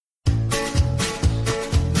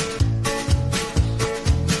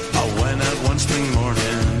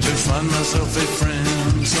find myself a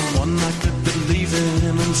friend, someone I could believe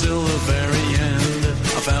in until the very end.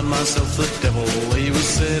 I found myself the devil, he was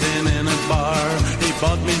sitting in a bar. He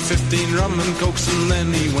bought me 15 rum and cokes and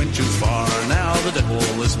then he went too far. Now the devil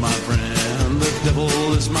is my friend, the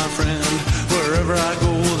devil is my friend. Wherever I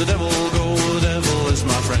go, the devil is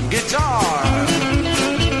my friend. Guitar!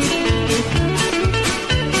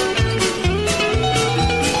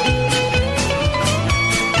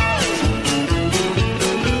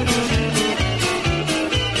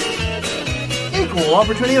 Equal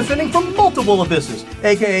opportunity offending from multiple abysses,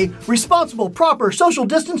 aka responsible, proper, social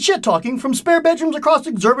distance shit-talking from spare bedrooms across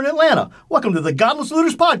exurban Atlanta. Welcome to the Godless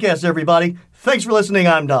Looters Podcast, everybody. Thanks for listening.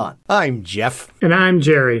 I'm Don. I'm Jeff. And I'm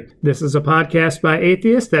Jerry. This is a podcast by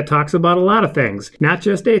atheists that talks about a lot of things, not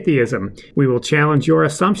just atheism. We will challenge your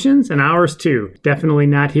assumptions and ours too. Definitely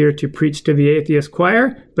not here to preach to the atheist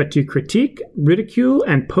choir, but to critique, ridicule,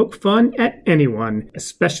 and poke fun at anyone,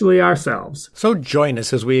 especially ourselves. So join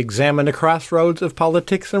us as we examine the crossroads of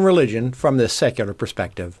politics and religion from this secular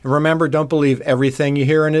perspective. And remember, don't believe everything you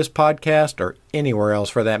hear in this podcast, or anywhere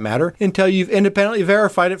else for that matter, until you've independently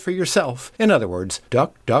verified it for yourself. In other words,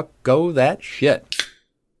 duck, duck, go that shit.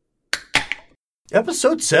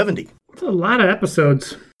 Episode 70. It's a lot of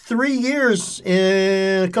episodes. 3 years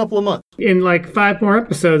in a couple of months. In like 5 more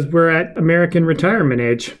episodes, we're at American retirement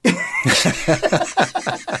age.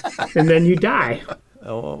 And then you die.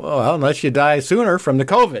 Oh, well, unless you die sooner from the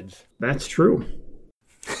COVIDs. That's true.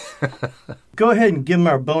 Go ahead and give him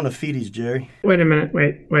our bona fides, Jerry. Wait a minute.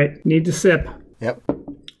 Wait. Need to sip. Yep.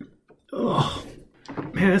 Oh,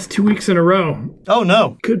 man, that's 2 weeks in a row. Oh,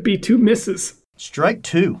 no. Could be 2 misses. Strike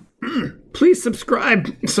 2. Please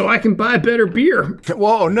subscribe so I can buy better beer.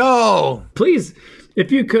 Whoa, no. Please,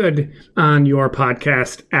 if you could, on your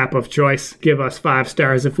podcast app of choice, give us 5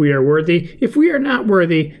 stars if we are worthy. If we are not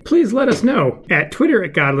worthy, please let us know at Twitter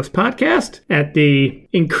at Godless Podcast, at the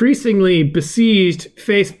increasingly besieged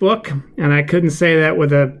Facebook, and I couldn't say that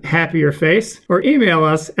with a happier face, or email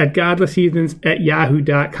us at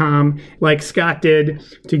godlessheathens@yahoo.com like Scott did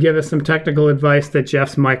to give us some technical advice that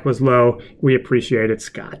Jeff's mic was low. We appreciate it,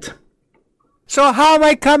 Scott. So how am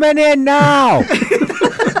I coming in now?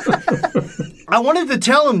 I wanted to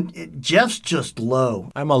tell him, Jeff's just low.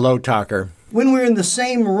 I'm a low talker. When we were in the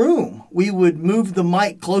same room, we would move the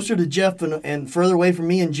mic closer to Jeff and further away from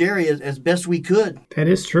me and Jerry as best we could. That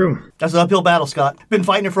is true. That's an uphill battle, Scott. Been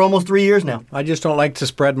fighting it for almost 3 years now. I just don't like to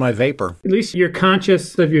spread my vapor. At least you're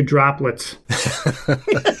conscious of your droplets.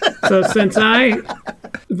 So since I've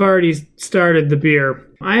already started the beer,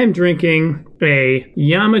 I am drinking a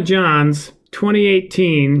Yama John's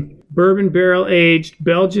 2018 bourbon barrel-aged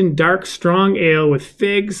Belgian dark strong ale with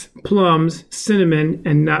figs, plums, cinnamon,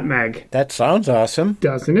 and nutmeg. That sounds awesome.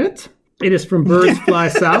 Doesn't it? It is from Birds Fly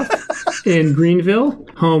South in Greenville,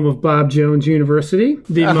 home of Bob Jones University,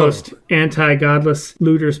 the most anti-godless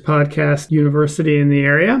looters podcast university in the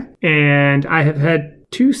area. And I have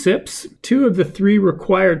had 2 sips, 2 of the 3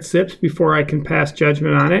 required sips before I can pass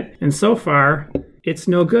judgment on it. And so far, it's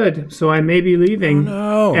no good. So I may be leaving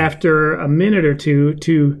after a minute or two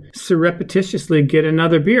to surreptitiously get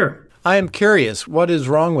another beer. I am curious, what is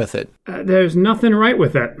wrong with it? There's nothing right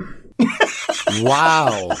with it.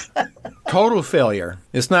 Wow. Total failure.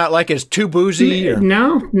 It's not like it's too boozy? Or...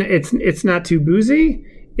 No, it's not too boozy.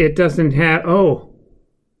 It doesn't have...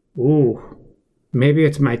 Maybe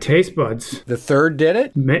it's my taste buds. The third did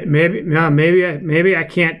it? Maybe I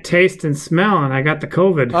can't taste and smell, and I got the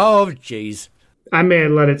COVID. Oh, jeez. I may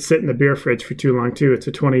have let it sit in the beer fridge for too long, too. It's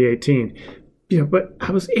a 2018. But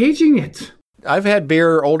I was aging it. I've had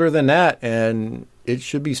beer older than that, and it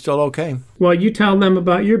should be still okay. Well, you tell them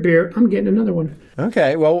about your beer. I'm getting another one.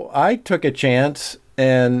 Okay, well, I took a chance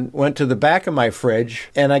and went to the back of my fridge,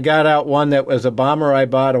 and I got out one that was a bomber I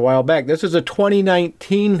bought a while back. This is a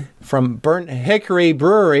 2019 from Burnt Hickory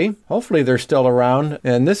Brewery. Hopefully they're still around.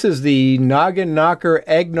 And this is the Noggin Knocker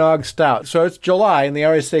Eggnog Stout. So it's July, and they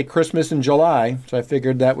always say Christmas in July, so I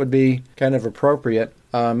figured that would be kind of appropriate.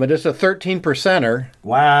 But it's a 13%er.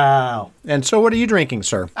 Wow. And so what are you drinking,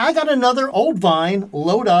 sir? I got another Old Vine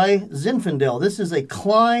Lodi Zinfandel. This is a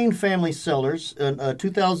Klein Family Cellars,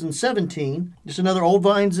 2017. Just another Old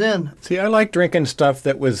Vine Zin. See, I like drinking stuff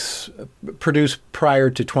that was produced prior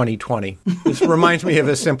to 2020. This reminds me of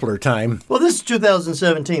a simpler time. Well, this is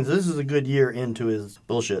 2017, so this is a good year into his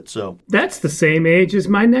bullshit, so. That's the same age as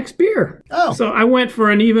my next beer. Oh. So I went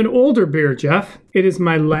for an even older beer, Jeff. It is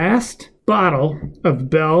my last bottle of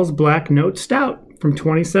Bell's Black Note Stout from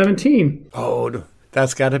 2017. Oh,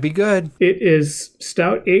 That's got to be good. It is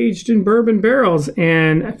stout aged in bourbon barrels,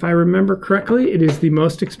 and if I remember correctly, it is the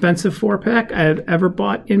most expensive 4-pack I have ever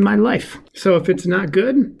bought in my life. So if it's not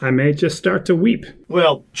good, I may just start to weep.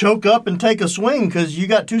 Well, choke up and take a swing because you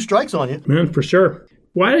got 2 strikes on you. Man, for sure.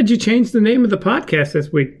 Why did you change the name of the podcast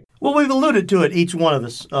this week? Well, we've alluded to it, each one of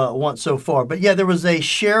us, once so far. But yeah, there was a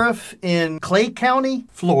sheriff in Clay County,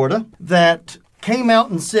 Florida, that came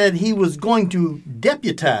out and said he was going to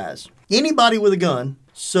deputize anybody with a gun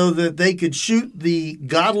so that they could shoot the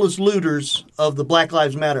godless looters of the Black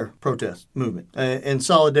Lives Matter protest movement. In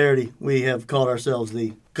solidarity, we have called ourselves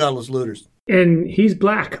the godless looters. And he's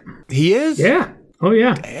black. He is? Yeah. Oh,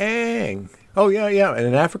 yeah. Dang. Oh, yeah.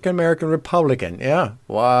 An African-American Republican. Yeah.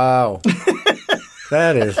 Wow.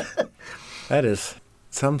 That is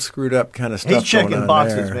some screwed up kind of stuff. He's checking going on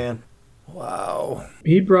boxes, there. man. Wow.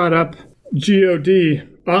 He brought up GOD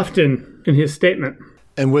often in his statement.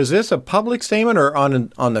 And was this a public statement or on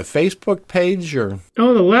the Facebook page or?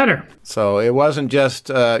 Oh, the letter. So it wasn't just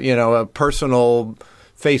a personal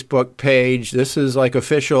Facebook page. This is like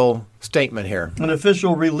official statement here. An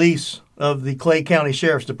official release of the Clay County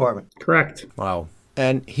Sheriff's Department. Correct. Wow.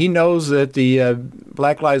 And he knows that the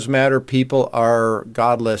Black Lives Matter people are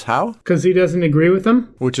godless. How? Because he doesn't agree with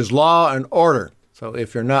them? Which is law and order. So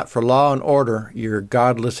if you're not for law and order, you're a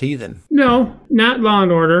godless heathen. No, not law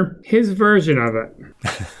and order. His version of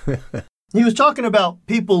it. He was talking about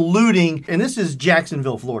people looting, and this is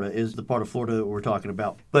Jacksonville, Florida, is the part of Florida that we're talking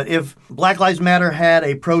about. But if Black Lives Matter had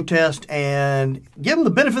a protest, and give them the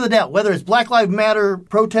benefit of the doubt, whether it's Black Lives Matter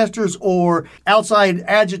protesters or outside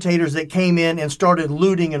agitators that came in and started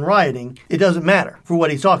looting and rioting, it doesn't matter for what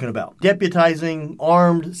he's talking about. Deputizing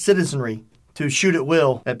armed citizenry to shoot at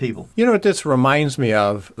will at people. You know what this reminds me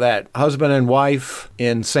of? That husband and wife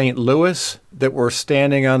in St. Louis that were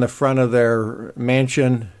standing on the front of their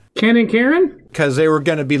mansion. Ken and Karen? Because they were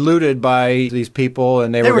going to be looted by these people,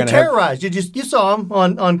 and they were going to terrorized. You saw them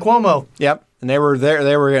on Cuomo. Yep, and they were there.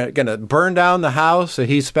 They were going to burn down the house that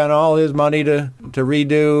he spent all his money to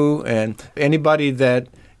redo. And anybody that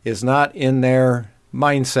is not in their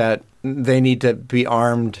mindset, they need to be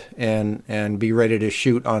armed and be ready to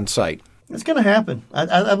shoot on sight. It's going to happen.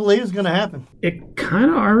 I believe it's going to happen. It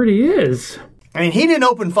kind of already is. I mean, he didn't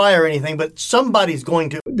open fire or anything, but somebody's going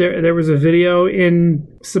to. There was a video in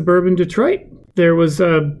suburban Detroit. There was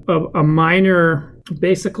a minor,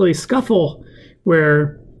 basically, scuffle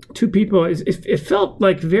where 2 people, it felt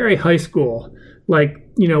like very high school, like,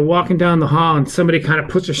 walking down the hall and somebody kind of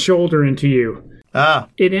puts a shoulder into you. Ah.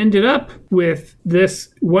 It ended up with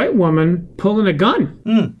this white woman pulling a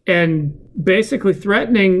gun and basically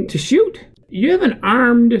threatening to shoot. You have an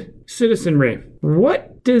armed citizenry.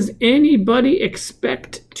 What does anybody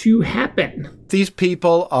expect to happen? These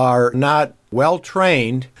people are not well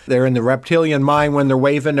trained. They're in the reptilian mind when they're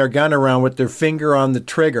waving their gun around with their finger on the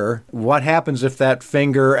trigger. What happens if that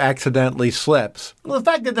finger accidentally slips? Well, the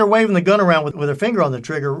fact that they're waving the gun around with their finger on the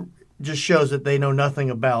trigger just shows that they know nothing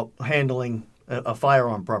about handling a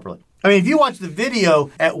firearm properly. I mean, if you watch the video,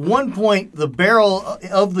 at one point, the barrel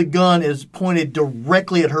of the gun is pointed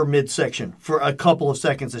directly at her midsection for a couple of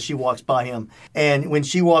seconds as she walks by him. And when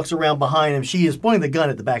she walks around behind him, she is pointing the gun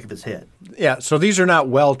at the back of his head. Yeah, so these are not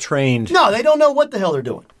well-trained. No, they don't know what the hell they're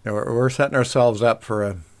doing. We're setting ourselves up for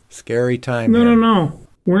a scary time. No.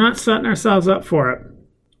 We're not setting ourselves up for it.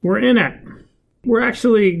 We're in it. We're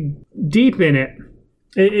actually deep in it.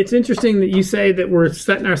 It's interesting that you say that we're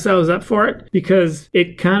setting ourselves up for it because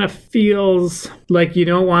it kind of feels like you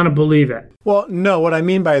don't want to believe it. Well, no, what I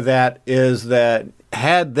mean by that is that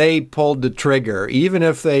had they pulled the trigger, even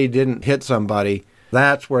if they didn't hit somebody,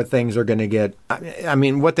 that's where things are going to get. I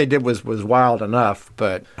mean, what they did was wild enough,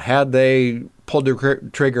 but had they pulled the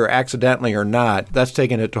trigger accidentally or not, that's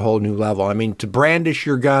taking it to a whole new level. I mean, to brandish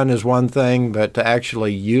your gun is one thing, but to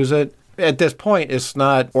actually use it, at this point, it's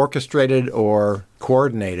not orchestrated or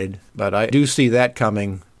coordinated, but I do see that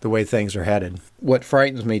coming the way things are headed. What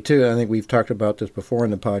frightens me, too, I think we've talked about this before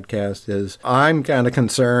in the podcast, is I'm kind of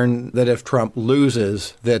concerned that if Trump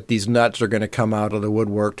loses, that these nuts are going to come out of the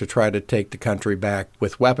woodwork to try to take the country back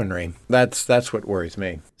with weaponry. That's what worries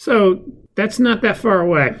me. So that's not that far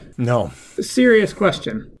away. No. Serious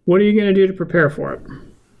question. What are you going to do to prepare for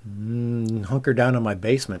it? Hunker down in my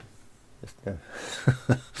basement.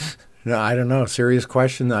 No, I don't know. Serious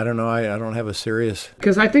question. I don't know. I don't have a serious...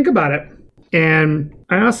 Because I think about it, and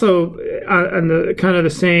I also, on the kind of the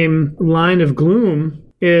same line of gloom,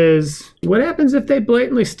 is what happens if they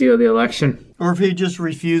blatantly steal the election? Or if he just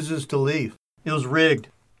refuses to leave. It was rigged.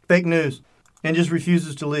 Fake news. And just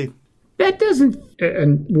refuses to leave. That doesn't...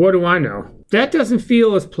 And what do I know? That doesn't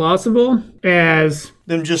feel as plausible as...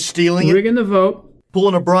 Them just stealing it? Rigging the vote,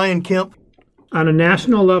 pulling a Brian Kemp? On a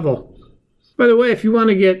national level. By the way, if you want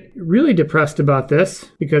to get really depressed about this,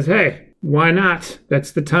 because hey, why not?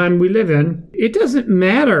 That's the time we live in. It doesn't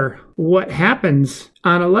matter what happens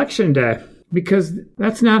on election day, because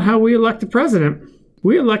that's not how we elect the president.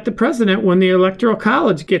 We elect the president when the Electoral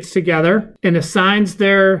College gets together and assigns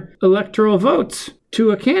their electoral votes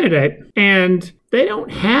to a candidate. And they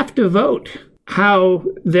don't have to vote how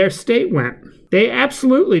their state went. They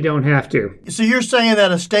absolutely don't have to. So you're saying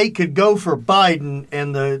that a state could go for Biden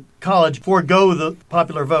and the college forego the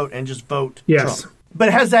popular vote and just vote Yes. Trump?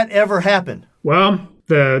 But has that ever happened? Well,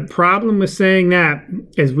 the problem with saying that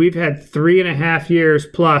is we've had 3.5 years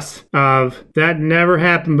plus of that never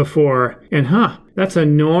happened before. And that's a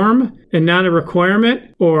norm and not a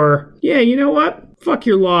requirement. Or, yeah, you know what? Fuck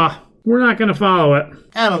your law. We're not going to follow it.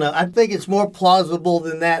 I don't know. I think it's more plausible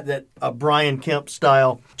than that a Brian Kemp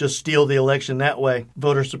style just steal the election that way.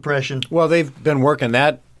 Voter suppression. Well, they've been working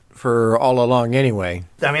that for all along anyway.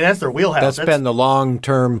 I mean, that's their wheelhouse. That's been the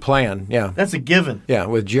long-term plan, yeah. That's a given. Yeah,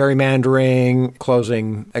 with gerrymandering,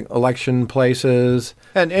 closing election places.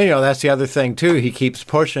 And, that's the other thing, too. He keeps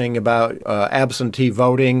pushing about absentee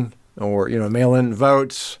voting or, mail-in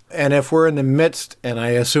votes. And if we're in the midst, and I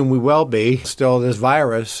assume we will be, still this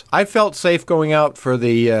virus, I felt safe going out for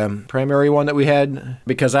the primary one that we had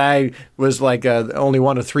because I was like only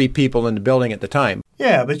one of 3 people in the building at the time.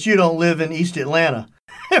 Yeah, but you don't live in East Atlanta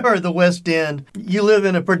or the West End. You live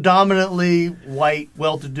in a predominantly white,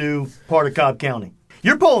 well-to-do part of Cobb County.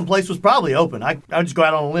 Your polling place was probably open. I'd just go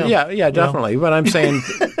out on a limb. Yeah, definitely. But I'm saying,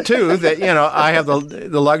 too, that, I have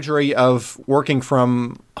the luxury of working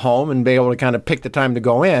from home and be able to kind of pick the time to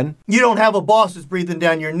go in. You don't have a boss that's breathing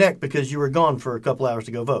down your neck because you were gone for a couple hours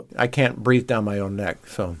to go vote. I can't breathe down my own neck,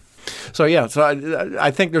 so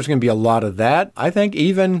I think there's going to be a lot of that. I think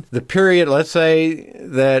even the period, let's say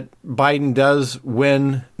that Biden does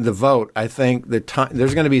win the vote, I think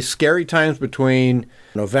there's going to be scary times between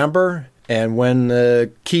November and when the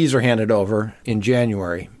keys are handed over in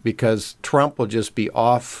January, because Trump will just be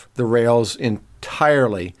off the rails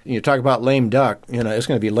entirely. You talk about lame duck, it's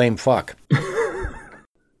going to be lame fuck.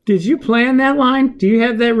 Did you plan that line? Do you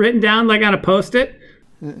have that written down like on a Post-it?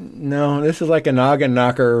 No, this is like a noggin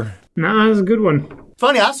knocker. No, that's a good one.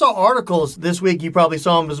 Funny, I saw articles this week, you probably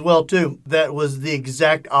saw them as well too, that was the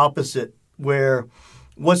exact opposite, where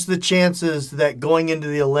what's the chances that going into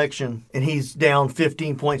the election and he's down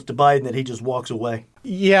 15 points to Biden that he just walks away?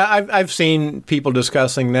 Yeah, I've seen people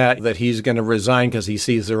discussing that he's going to resign because he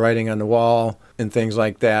sees the writing on the wall and things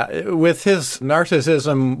like that. With his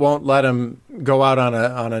narcissism, won't let him go out on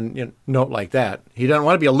a note like that. He doesn't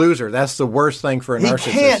want to be a loser. That's the worst thing for a narcissist.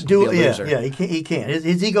 He can't do to be a it. loser. Yeah, he can't.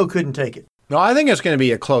 His ego couldn't take it. No, I think it's going to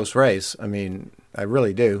be a close race. I mean, I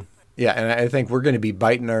really do. Yeah, and I think we're going to be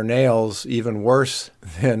biting our nails even worse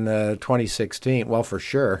than 2016. Well, for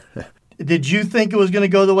sure. Did you think it was going to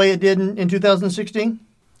go the way it did in 2016?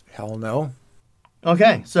 Hell no.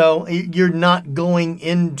 Okay, so you're not going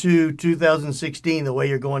into 2016 the way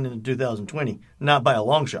you're going into 2020, not by a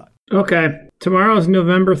long shot. Okay, tomorrow's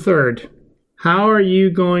November 3rd. How are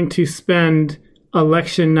you going to spend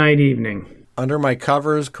election night evening? Under my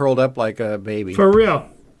covers, curled up like a baby. For real?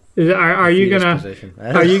 Are you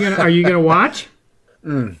gonna watch?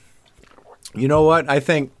 You know what? I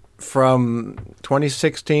think from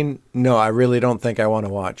 2016, no, I really don't think I want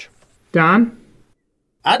to watch. Don?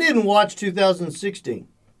 I didn't watch 2016.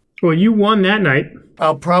 Well, you won that night.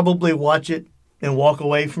 I'll probably watch it and walk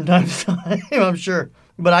away from time to time, I'm sure.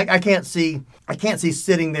 But I can't see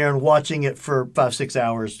sitting there and watching it for 5-6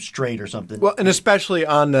 hours straight or something. Well, and especially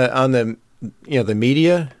on the the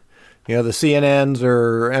media. The CNNs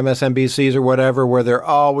or MSNBCs or whatever, where they're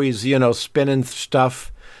always, spinning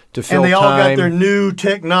stuff to fill time. And they all got their new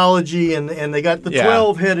technology, and they got the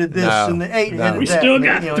 12-headed this and the 8-headed that. We still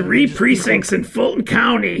got 3 precincts in Fulton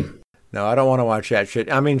County. No, I don't want to watch that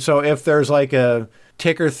shit. I mean, so if there's like a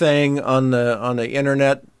ticker thing on the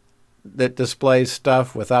internet that displays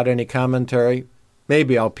stuff without any commentary,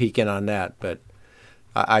 maybe I'll peek in on that. But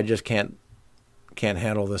I just can't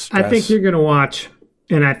handle the stress. I think you're going to watch.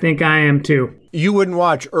 And I think I am too. You wouldn't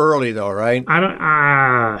watch early though, right? I don't.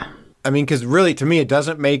 I mean, because really, to me, it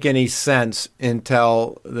doesn't make any sense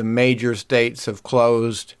until the major states have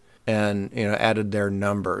closed and added their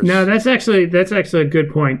numbers. No, that's actually a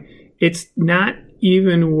good point. It's not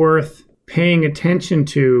even worth paying attention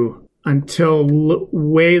to until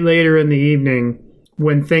way later in the evening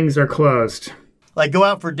when things are closed. Like go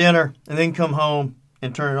out for dinner and then come home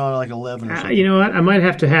and turn it on at like 11 or something. You know what? I might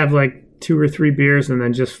have to have like 2 or 3 beers and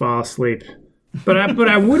then just fall asleep. But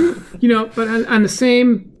I wouldn't, but on the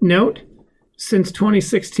same note, since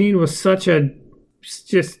 2016 was such a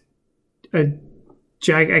just I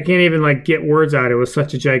can't even get words out. It was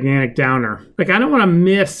such a gigantic downer. I don't want to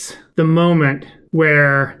miss the moment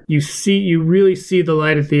where you really see the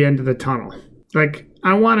light at the end of the tunnel.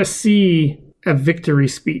 I want to see a victory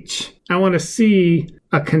speech. I want to see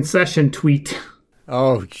a concession tweet.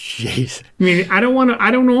 Oh, jeez. I mean, I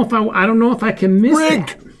don't know if I can miss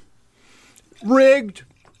it. Rigged.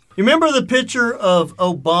 You remember the picture of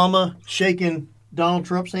Obama shaking Donald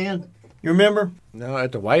Trump's hand? You remember? No,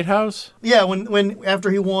 at the White House? Yeah, when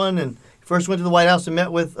after he won and first went to the White House and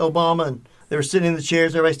met with Obama, and they were sitting in the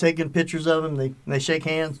chairs, everybody's taking pictures of him, they shake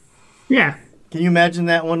hands. Yeah. Can you imagine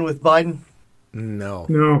that one with Biden?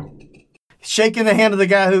 No. Shaking the hand of the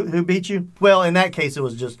guy who beat you? Well, in that case, it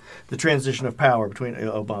was just the transition of power between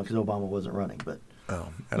Obama, because Obama wasn't running, but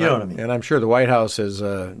you know what I mean. And I'm sure the White House is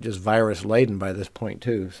just virus-laden by this point,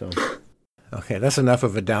 too. So, okay, that's enough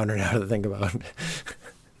of a downer now to think about.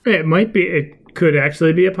 It might be. It could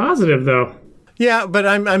actually be a positive, though. Yeah, but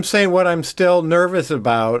I'm saying what I'm still nervous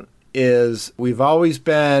about is we've always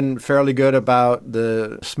been fairly good about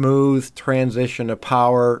the smooth transition of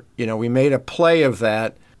power. We made a play of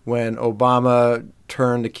that when Obama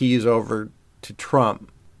turned the keys over to Trump.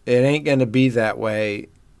 It ain't going to be that way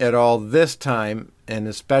at all this time, and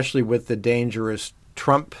especially with the dangerous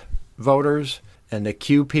Trump voters and the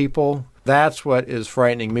Q people. That's what is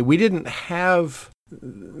frightening me. We didn't have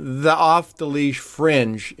the off-the-leash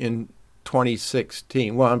fringe in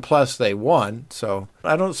 2016. Well, and plus they won, so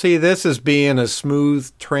I don't see this as being a smooth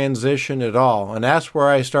transition at all. And that's where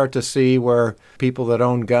I start to see where people that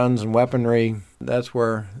own guns and weaponry, that's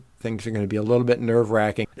where things are going to be a little bit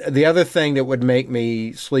nerve-wracking. The other thing that would make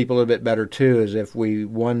me sleep a little bit better, too, is if we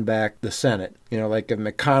won back the Senate. Like if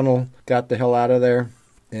McConnell got the hell out of there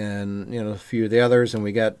and, a few of the others, and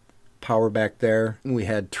we got power back there. We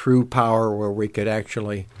had true power where we could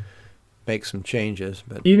actually make some changes.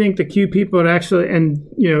 But you think the Q people would actually,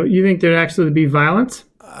 you think there'd actually be violence?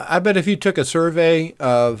 I bet if you took a survey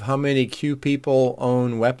of how many Q people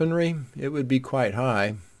own weaponry, it would be quite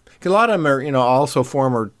high. A lot of them are, also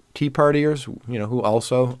former Tea Partiers, who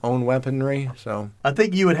also own weaponry. So I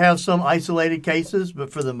think you would have some isolated cases,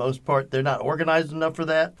 but for the most part, they're not organized enough for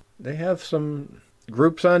that. They have some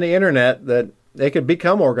groups on the internet that they could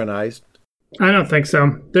become organized. I don't think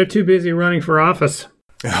so. They're too busy running for office.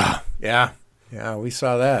 Yeah, we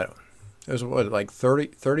saw that. There's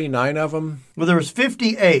 39 of them? Well, there was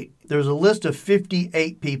 58. There was a list of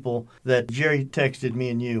 58 people that Jerry texted me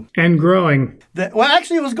and you. And growing.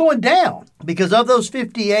 Actually, it was going down. Because of those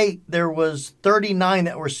 58, there was 39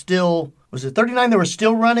 that were still... Was it 39 that were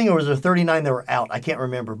still running, or was there 39 that were out? I can't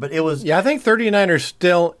remember, but it was... Yeah, I think 39 are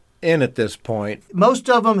still in at this point. Most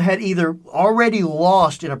of them had either already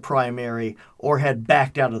lost in a primary or had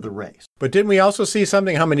backed out of the race. But didn't we also see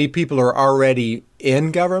something, how many people are already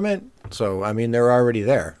in government? So, they're already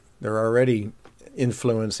there. They're already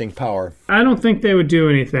influencing power. I don't think they would do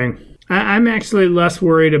anything. I'm actually less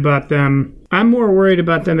worried about them. I'm more worried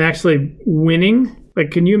about them actually winning.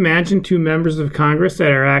 Can you imagine 2 members of Congress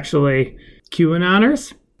that are actually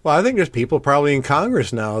QAnoners? Well, I think there's people probably in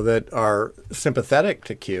Congress now that are sympathetic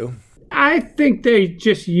to Q. I think they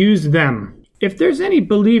just use them. If there's any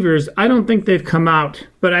believers, I don't think they've come out.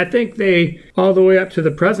 But I think they, all the way up to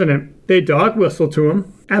the president, they dog whistle to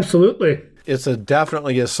him. Absolutely. It's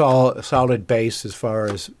definitely a solid base as far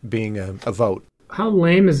as being a vote. How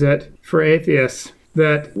lame is it for atheists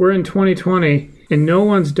that we're in 2020 and no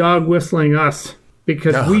one's dog whistling us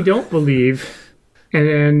because we don't believe,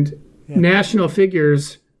 and national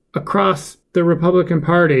figures across the Republican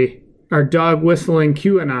Party are dog whistling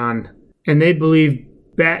QAnon, and they believe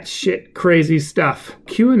batshit crazy stuff.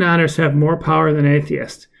 QAnoners have more power than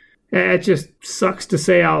atheists. It just sucks to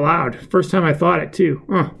say out loud. First time I thought it, too.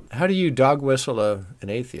 How do you dog whistle an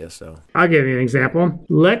atheist, though? I'll give you an example.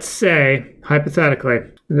 Let's say, hypothetically,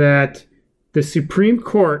 that the Supreme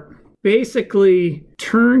Court basically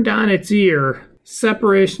turned on its ear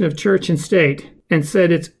separation of church and state and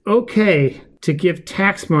said it's okay to give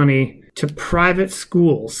tax money to private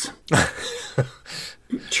schools.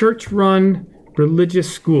 Church-run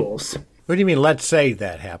religious schools. What do you mean, let's say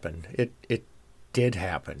that happened? It did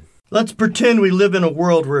happen. Let's pretend we live in a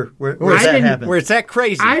world where that happens. Where it's that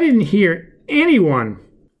crazy. I didn't hear anyone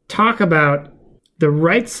talk about the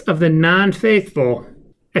rights of the non-faithful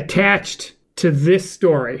attached to this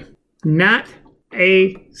story. Not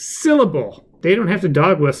a syllable. They don't have to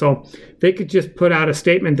dog whistle. They could just put out a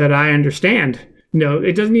statement that I understand. No,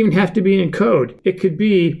 it doesn't even have to be in code. It could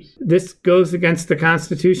be, this goes against the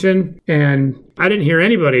Constitution, and I didn't hear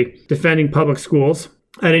anybody defending public schools.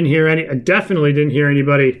 I definitely didn't hear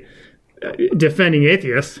anybody defending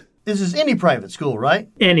atheists. this is any private school, right?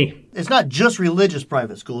 Any. It's not just religious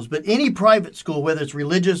private schools, but any private school, whether it's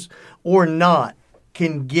religious or not,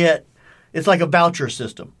 can get, it's like a voucher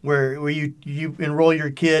system where you enroll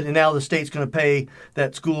your kid, and now the state's going to pay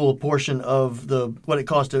that school a portion of what it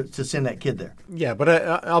costs to send that kid there. Yeah, but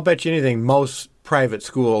I'll bet you anything, most private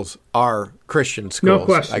schools are Christian schools. No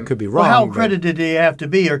question. I could be wrong. Well, how accredited do you have to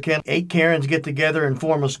be, or can 8 Karens get together and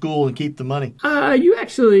form a school and keep the money? You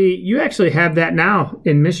actually have that now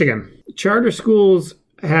in Michigan. Charter schools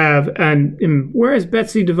have, and where is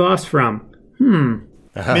Betsy DeVos from?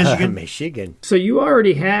 Michigan. Michigan. So you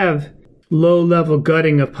already have low-level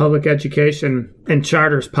gutting of public education and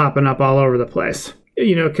charters popping up all over the place.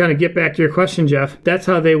 You know, kind of get back to your question, Jeff. That's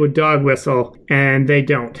how they would dog whistle, and they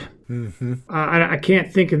don't. Mm-hmm. I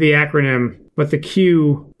can't think of the acronym, but the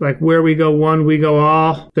Q, like where we go one, we go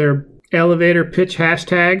all, their elevator pitch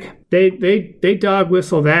hashtag, they dog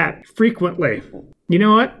whistle that frequently. You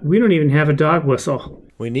know what? We don't even have a dog whistle.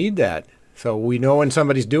 We need that, so we know when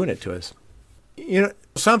somebody's doing it to us. You know,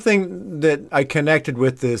 something that I connected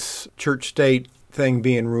with this church-state thing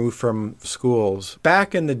being removed from schools.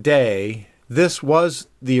 Back in the day, this was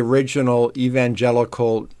the original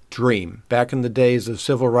evangelical dream. Back in the days of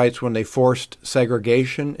civil rights, when they forced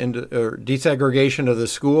segregation or desegregation of the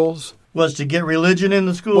schools. Was to get religion in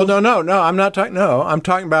the schools? Well, no. I'm not talking. No, I'm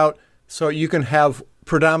talking about so you can have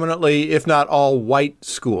predominantly, if not all, white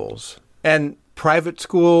schools, and private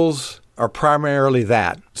schools are primarily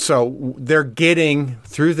that. So they're getting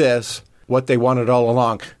through this what they wanted all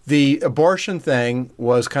along. The abortion thing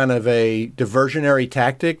was kind of a diversionary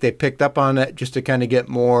tactic. They picked up on it just to kind of get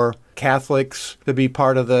more Catholics to be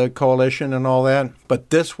part of the coalition and all that.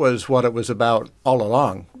 But this was what it was about all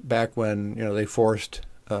along, back when, you know, they forced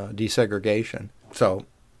desegregation. So,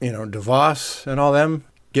 you know, DeVos and all them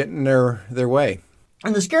getting their way.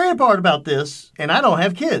 And the scary part about this, and I don't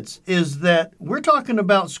have kids, is that we're talking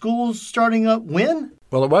about schools starting up when?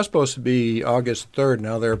 Well, it was supposed to be August 3rd.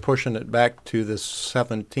 Now they're pushing it back to the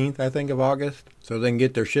 17th, I think, of August, so they can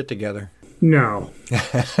get their shit together. No.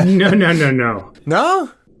 No.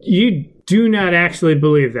 No? You do not actually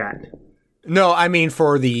believe that. No, I mean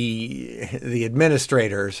for the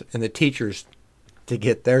administrators and the teachers to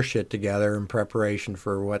get their shit together in preparation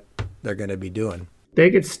for what they're going to be doing. They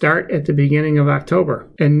could start at the beginning of October,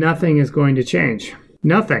 and nothing is going to change.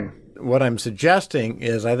 Nothing. What I'm suggesting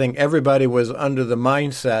is I think everybody was under the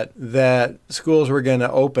mindset that schools were going to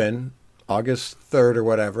open August 3rd or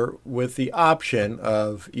whatever with the option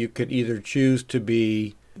of you could either choose to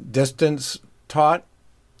be distance taught,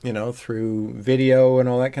 you know, through video and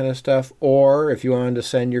all that kind of stuff, or if you wanted to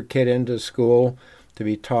send your kid into school to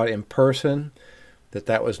be taught in person,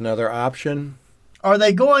 that was another option. Are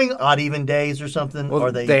they going odd even days or something?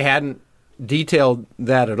 Well, they hadn't detailed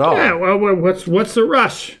that at all. Yeah, well, what's the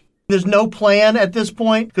rush? There's no plan at this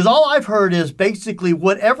point? Because all I've heard is basically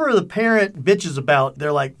whatever the parent bitches about,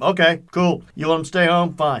 they're like, okay, cool. You want them to stay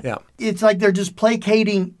home? Fine. Yeah. It's like they're just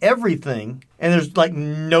placating everything, and there's like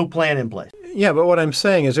no plan in place. Yeah, but what I'm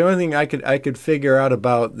saying is the only thing I could figure out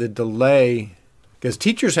about the delay, because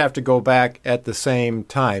teachers have to go back at the same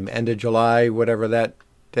time, end of July, whatever that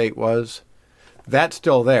date was. That's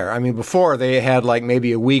still there. I mean, before they had like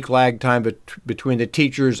maybe a week lag time between the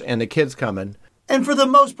teachers and the kids coming. And for the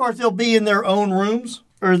most part, they'll be in their own rooms,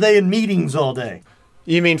 or are they in meetings all day?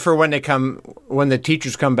 You mean for when the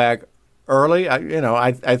teachers come back early?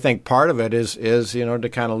 I think part of it is to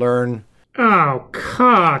kind of learn. Oh,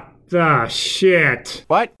 cut the shit.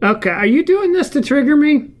 What? Okay, are you doing this to trigger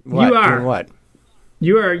me? What? You are. Doing what?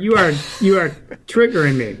 You are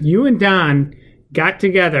triggering me. You and Don got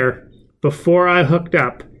together before I hooked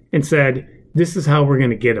up and said, this is how we're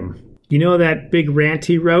going to get him. You know that big rant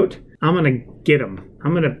he wrote? I'm going to get him.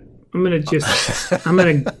 I'm going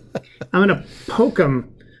to poke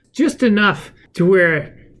him just enough to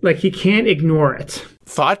where, like, he can't ignore it.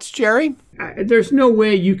 Thoughts, Jerry? There's no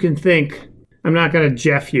way you can think, I'm not going to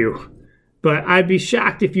Jeff you, but I'd be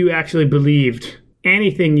shocked if you actually believed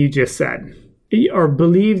anything you just said or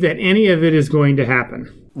believe that any of it is going to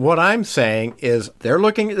happen. What I'm saying is they're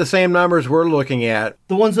looking at the same numbers we're looking at.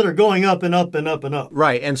 The ones that are going up and up and up and up.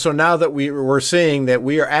 Right. And so now that we're seeing that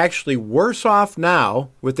we are actually worse off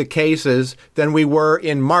now with the cases than we were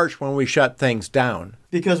in March when we shut things down.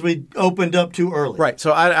 Because we opened up too early. Right.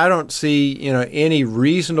 So I don't see, any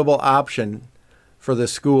reasonable option for the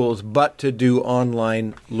schools but to do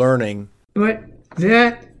online learning. But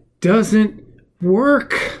that doesn't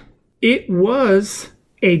work. It was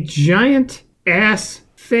a giant ass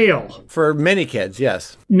fail. For many kids,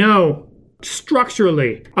 yes. No,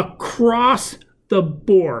 structurally, across the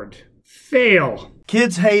board, fail.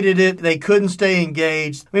 Kids hated it. They couldn't stay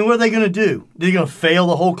engaged. I mean, what are they going to do? Are they going to fail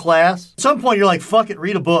the whole class? At some point, you're like, fuck it,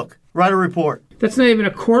 read a book, write a report. That's not even a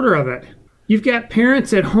quarter of it. You've got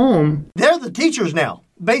parents at home. They're the teachers now,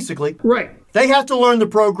 basically. Right. They have to learn the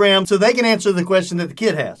program so they can answer the question that the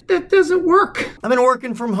kid has. That doesn't work. I've been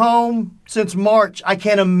working from home since March. I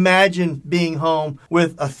can't imagine being home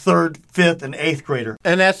with a 3rd, 5th, and 8th grader.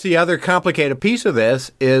 And that's the other complicated piece of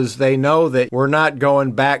this is they know that we're not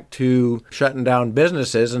going back to shutting down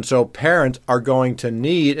businesses, and so parents are going to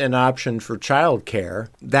need an option for childcare.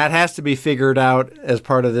 That has to be figured out as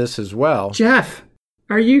part of this as well. Jeff,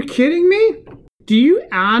 are you kidding me? Do you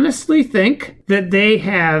honestly think that they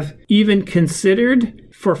have even considered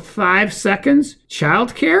for 5 seconds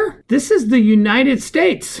childcare? This is the United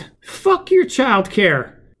States. Fuck your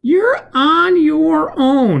childcare. You're on your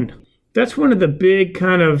own. That's one of the big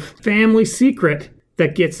kind of family secret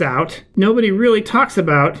that gets out. Nobody really talks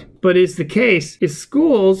about, but is the case, is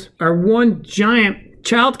schools are one giant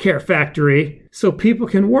childcare factory so people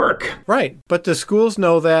can work. Right, but the schools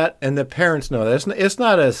know that, and the parents know that. It's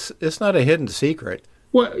not a hidden secret.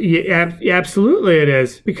 Well, yeah, absolutely it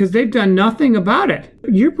is, because they've done nothing about it.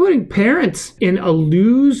 You're putting parents in a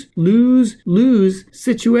lose-lose-lose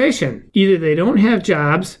situation. Either they don't have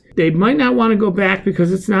jobs, they might not want to go back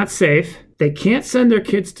because it's not safe. They can't send their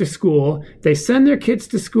kids to school. They send their kids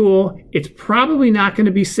to school. It's probably not going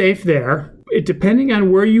to be safe there. Depending on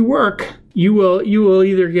where you work, you will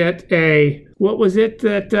either get a, what was it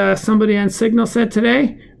that somebody on Signal said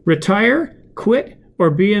today? Retire, quit, or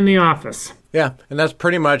be in the office. Yeah, and that's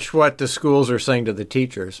pretty much what the schools are saying to the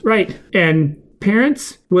teachers. Right. And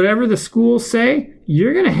parents, whatever the schools say,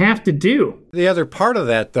 you're going to have to do. The other part of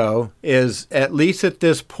that, though, is at least at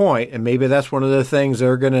this point, and maybe that's one of the things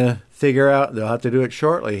they're going to figure out, they'll have to do it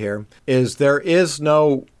shortly here, is there is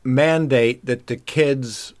no mandate that the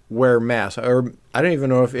kids wear masks. Or I don't even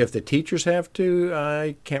know if the teachers have to.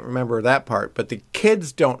 I can't remember that part. But the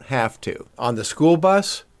kids don't have to on the school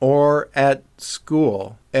bus or at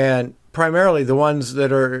school. And primarily the ones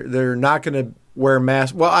they're not going to wear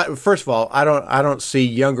masks. Well, first of all, I don't see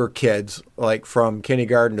younger kids like from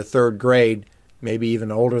kindergarten to 3rd grade, maybe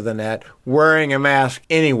even older than that, wearing a mask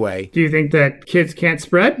anyway. Do you think that kids can't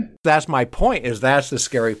spread? That's my point, is that's the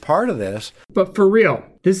scary part of this. But for real,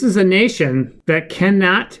 this is a nation that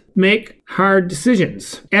cannot make hard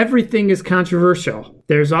decisions. Everything is controversial.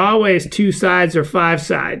 There's always 2 sides or 5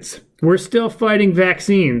 sides. We're still fighting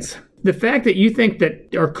vaccines. The fact that you think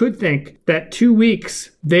that, or could think, that 2 weeks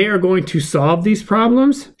they are going to solve these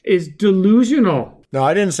problems is delusional. No,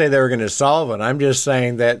 I didn't say they were going to solve it. I'm just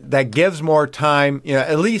saying that gives more time. You know,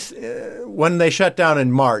 at least when they shut down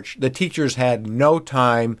in March, the teachers had no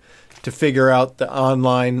time to figure out the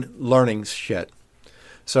online learning shit.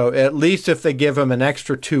 So at least if they give them an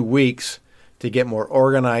extra 2 weeks to get more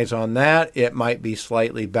organized on that, it might be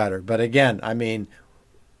slightly better. But again, I mean,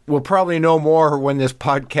 we'll probably know more when this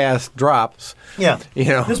podcast drops. Yeah. You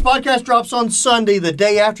know, this podcast drops on Sunday. The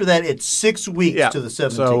day after that, it's 6 weeks to the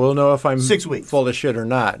 17th. So we'll know if I'm 6 weeks. Full of shit or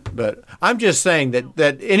not. But I'm just saying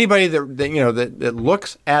that anybody that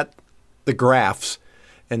looks at the graphs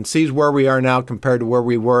and sees where we are now compared to where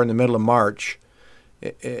we were in the middle of March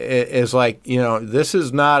is like, this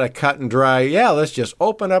is not a cut and dry, let's just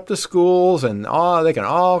open up the schools and they can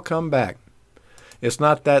all come back. It's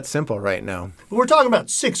not that simple right now. We're talking about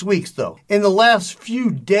 6 weeks, though. In the last few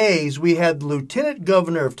days, we had the Lieutenant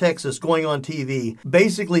Governor of Texas going on TV,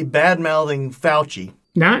 basically bad-mouthing Fauci.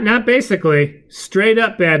 Not basically, straight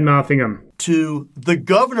up bad-mouthing him. To the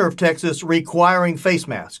governor of Texas requiring face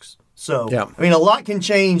masks. So, yeah. I mean, a lot can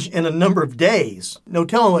change in a number of days. No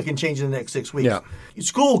telling what can change in the next 6 weeks. Yeah.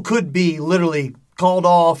 School could be literally called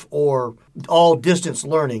off or all distance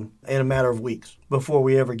learning in a matter of weeks before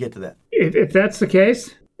we ever get to that. If that's the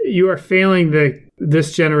case, you are failing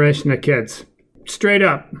this generation of kids. Straight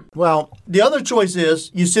up. Well, the other choice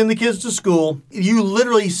is you send the kids to school. You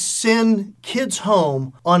literally send kids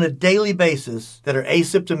home on a daily basis that are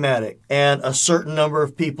asymptomatic, and a certain number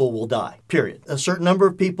of people will die, period. A certain number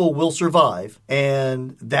of people will survive,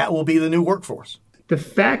 and that will be the new workforce. The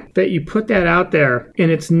fact that you put that out there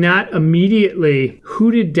and it's not immediately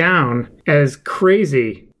hooted down as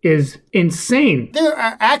crazy is insane. There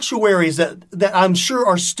are actuaries that I'm sure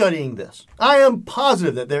are studying this. I am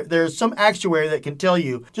positive that there's some actuary that can tell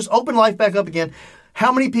you, just open life back up again,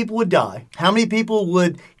 how many people would die, how many people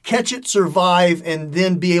would catch it, survive, and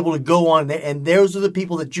then be able to go on, and those are the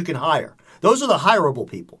people that you can hire. Those are the hireable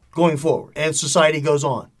people going forward, and society goes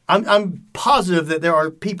on. I'm positive that there are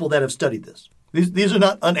people that have studied this. These are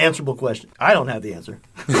not unanswerable questions. I don't have the answer,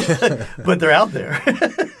 but they're out there.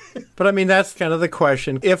 But I mean, that's kind of the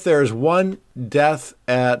question. If there's one death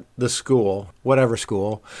at the school, whatever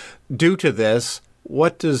school, due to this,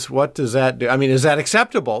 what does that do? I mean, is that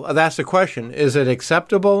acceptable? That's the question. Is it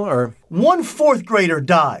acceptable or? One fourth grader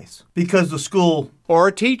dies because the school, Or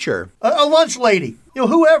a teacher. a lunch lady,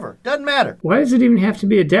 whoever, doesn't matter. Why does it even have to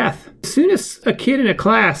be a death? As soon as a kid in a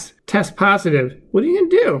class tests positive, what are you going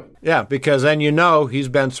to do? Yeah, because then he's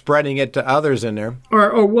been spreading it to others in there.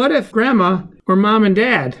 Or what if grandma or mom and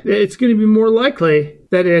dad? It's going to be more likely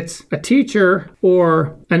that it's a teacher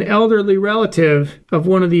or an elderly relative of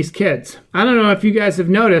one of these kids. I don't know if you guys have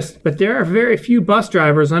noticed, but there are very few bus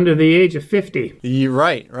drivers under the age of 50. You're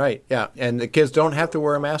right, yeah. And the kids don't have to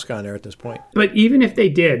wear a mask on there at this point. But even if they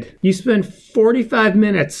did, you spend 45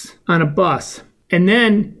 minutes on a bus and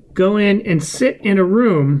then go in and sit in a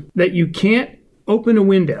room that you can't open a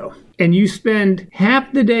window, and you spend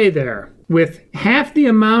half the day there with half the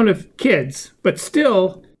amount of kids, but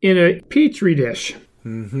still in a petri dish.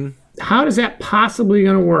 Mm-hmm. How is that possibly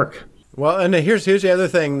going to work? Well, and here's the other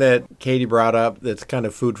thing that Katie brought up that's kind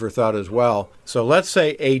of food for thought as well. So let's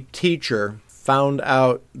say a teacher found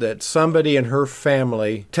out that somebody in her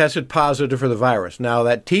family tested positive for the virus. Now,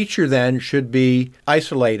 that teacher then should be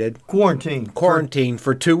isolated, quarantined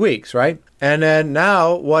for 2 weeks, right? And then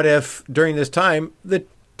now, what if during this time the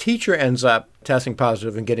teacher ends up testing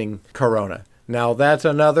positive and getting corona? Now, that's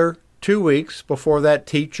another 2 weeks before that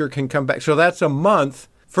teacher can come back. So that's a month.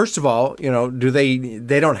 First of all,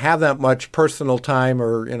 they don't have that much personal time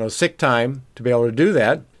or, sick time to be able to do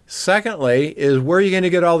that. Secondly, is where are you going to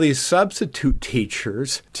get all these substitute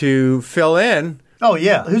teachers to fill in? Oh,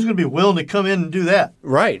 yeah. Who's going to be willing to come in and do that?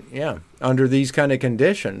 Right, yeah, under these kind of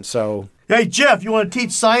conditions. So, hey, Jeff, you want to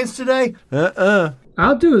teach science today?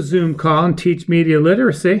 I'll do a Zoom call and teach media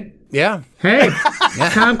literacy. Yeah. Hey,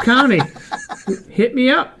 Cobb County, hit me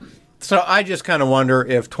up. So I just kind of wonder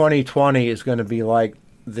if 2020 is going to be like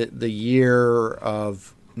the year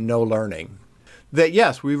of no learning. That,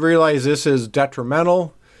 yes, we realize this is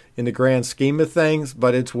detrimental in the grand scheme of things,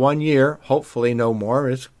 but it's 1 year, hopefully no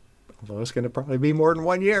more. Although it's going to probably be more than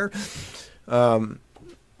 1 year,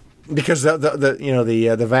 because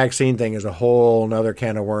the vaccine thing is a whole nother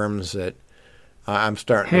can of worms that I'm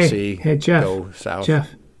starting to see go south. Jeff,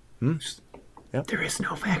 Yep. There is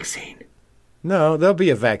no vaccine. No, there'll be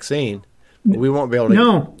a vaccine. We won't be able to.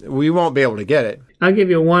 No, we won't be able to get it. I'll give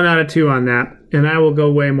you a 1 out of 2 on that, and I will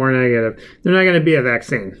go way more negative. There's not going to be a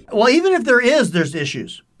vaccine. Well, even if there is, there's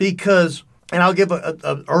issues because, and I'll give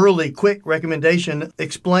an early, quick recommendation,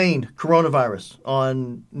 Explained Coronavirus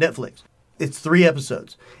on Netflix. It's 3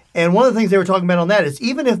 episodes. And one of the things they were talking about on that is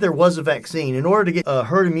even if there was a vaccine, in order to get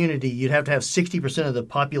herd immunity, you'd have to have 60% of the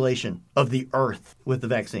population of the earth with the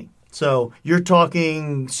vaccine. So you're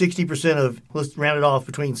talking 60% of, let's round it off,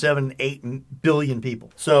 between 7 and 8 billion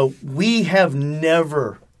people. So we have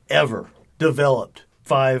never, ever developed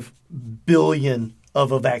 5 billion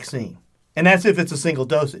of a vaccine. And that's if it's a single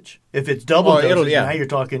dosage. If it's double dosage, now you're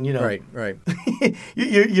talking, Right.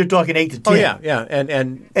 you're talking 8 to 10. Oh, yeah.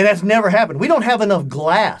 And that's never happened. We don't have enough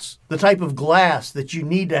glass, the type of glass that you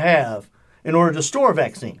need to have in order to store a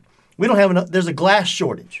vaccine. We don't have enough. There's a glass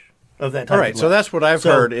shortage of that type all right, of glass. so that's what I've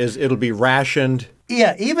heard is it'll be rationed.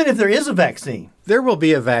 Yeah, even if there is a vaccine. There will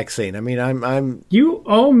be a vaccine. I mean, I'm You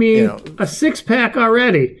owe me a 6-pack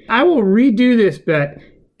already. I will redo this bet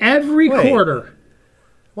every quarter.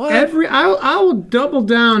 What? I will double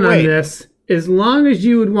down on this as long as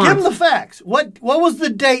you would want. Give him the facts. What was the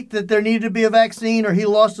date that there needed to be a vaccine, or he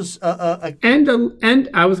lost a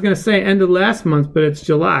I was going to say end of last month, but it's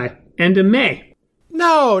July. End of May.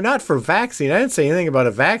 No, not for vaccine. I didn't say anything about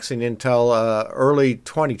a vaccine until early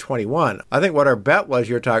 2021. I think what our bet was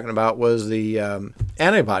you're talking about was the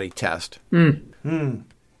antibody test.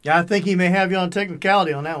 Yeah, I think he may have you on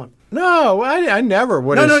technicality on that one. No, I never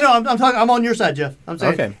would. No. I'm talking. I'm on your side, Jeff. I'm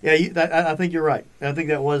saying. Okay. Yeah, I think you're right. I think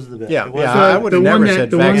that was the bet. Yeah, I would have never said vaccine.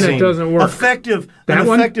 The one that doesn't work. Effective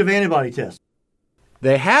antibody test.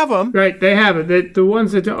 They have them. Right, they have it. The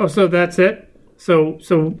ones that don't. Oh, so that's it. So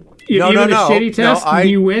even a shitty test,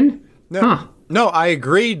 you win. No, I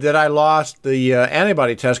agreed that I lost the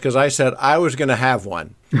antibody test because I said I was going to have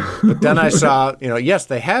one. But then I saw, yes,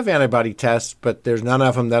 they have antibody tests, but there's none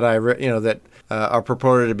of them that that are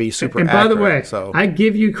purported to be super accurate. And by the way, I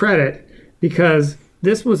give you credit because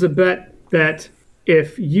this was a bet that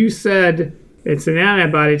if you said it's an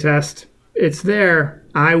antibody test, it's there,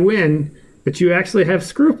 I win, but you actually have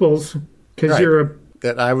scruples because you're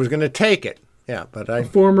that I was going to take it. Yeah, but a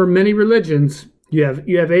former many religions. You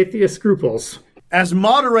have atheist scruples. As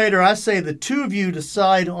moderator, I say the two of you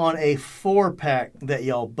decide on a 4-pack that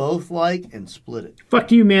y'all both like and split it.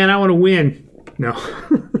 Fuck you, man. I want to win. No.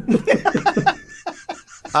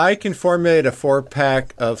 I can formulate a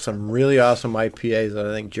 4-pack of some really awesome IPAs that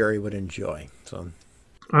I think Jerry would enjoy. So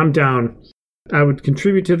I'm down. I would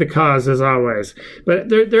contribute to the cause as always. But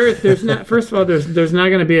there's not. First of all, there's not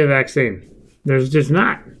going to be a vaccine. There's just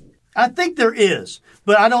not. I think there is,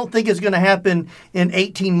 but I don't think it's going to happen in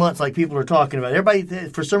 18 months like people are talking about. Everybody,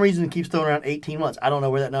 for some reason, keeps throwing around 18 months. I don't know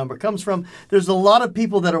where that number comes from. There's a lot of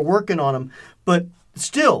people that are working on them, but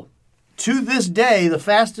still, to this day, the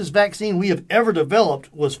fastest vaccine we have ever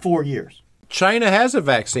developed was 4 years. China has a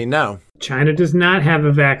vaccine now. China does not have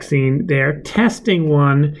a vaccine. They're testing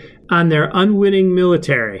one on their unwitting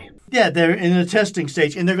military. Yeah, they're in the testing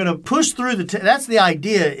stage, and they're going to push through that's the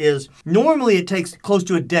idea is normally it takes close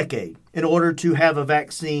to a decade in order to have a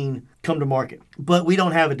vaccine come to market. But we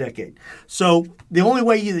don't have a decade. So the only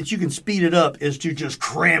way that you can speed it up is to just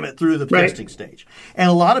cram it through the testing stage. And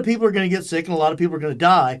a lot of people are going to get sick, and a lot of people are going to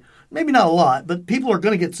die. Maybe not a lot, but people are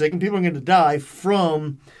going to get sick, and people are going to die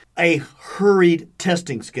from a hurried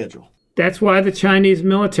testing schedule. That's why the Chinese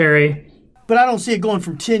military... But I don't see it going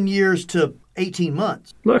from 10 years to 18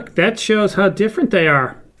 months. Look, that shows how different they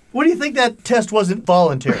are. What do you think that test wasn't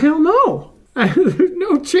voluntary? Hell no. There's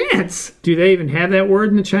no chance. Do they even have that word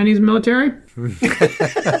in the Chinese military?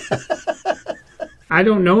 I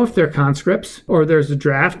don't know if they're conscripts or there's a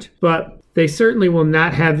draft, but they certainly will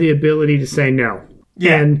not have the ability to say no.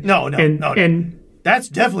 Yeah, no. And that's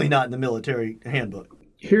definitely not in the military handbook.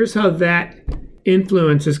 Here's how that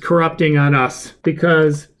influence is corrupting on us.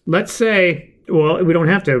 Because let's say, well, we don't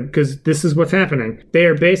have to, because this is what's happening. They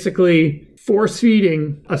are basically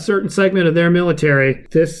force-feeding a certain segment of their military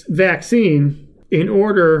this vaccine in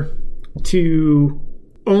order to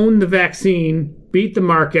own the vaccine, beat the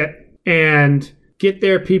market, and get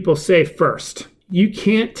their people safe first. You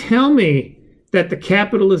can't tell me that the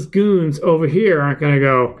capitalist goons over here aren't going to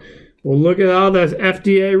go, well, look at all those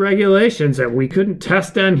FDA regulations that we couldn't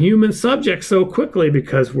test on human subjects so quickly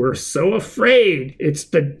because we're so afraid. It's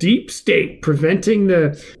the deep state preventing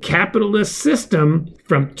the capitalist system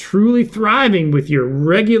from truly thriving with your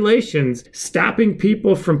regulations, stopping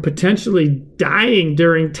people from potentially dying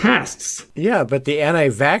during tests. Yeah, but the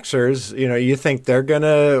anti-vaxxers, you think they're going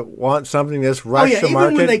to want something that's rushed to market?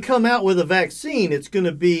 Even when they come out with a vaccine, it's going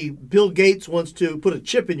to be Bill Gates wants to put a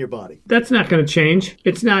chip in your body. That's not going to change.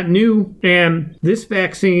 It's not new. And this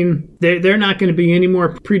vaccine, they're not going to be any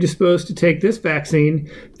more predisposed to take this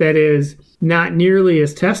vaccine that is not nearly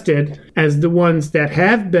as tested as the ones that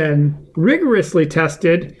have been rigorously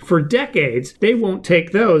tested for decades. They won't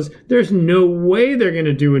take those. There's no way they're going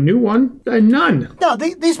to do a new one. None. No,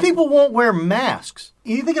 these people won't wear masks.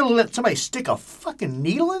 You think it'll let somebody stick a fucking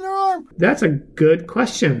needle in their arm? That's a good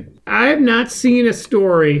question. I have not seen a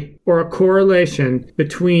story or a correlation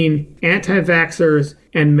between anti-vaxxers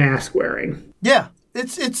and mask wearing. Yeah,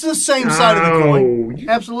 it's the same side of the coin.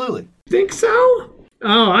 Absolutely. Think so?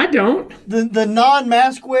 Oh, I don't. The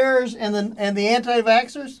non-mask wearers and the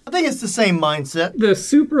anti-vaxxers? I think it's the same mindset. The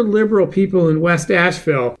super liberal people in West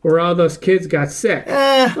Asheville where all those kids got sick. You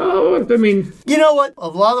know what? A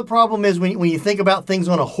lot of the problem is when you think about things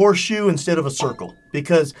on a horseshoe instead of a circle.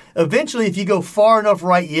 Because eventually if you go far enough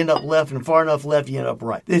right, you end up left, and far enough left, you end up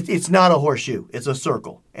right. It's not a horseshoe. It's a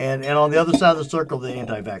circle. And on the other side of the circle, the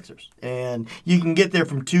anti-vaxxers. And you can get there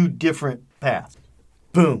from two different paths.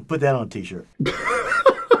 Boom. Put that on a t-shirt.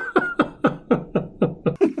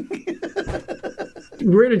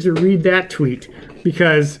 Where did you read that tweet?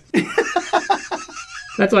 Because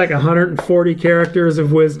that's like 140 characters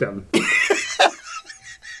of wisdom.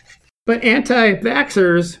 But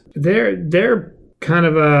anti-vaxxers, they're kind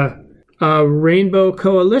of a rainbow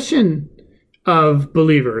coalition of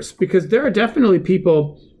believers, because there are definitely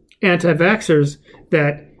people, anti-vaxxers,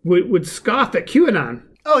 that would scoff at QAnon.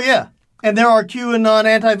 Oh, yeah. And there are QAnon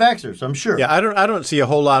anti-vaxxers, I'm sure. Yeah, I don't see a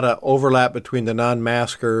whole lot of overlap between the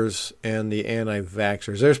non-maskers and the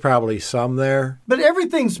anti-vaxxers. There's probably some there. But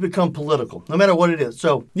everything's become political, no matter what it is.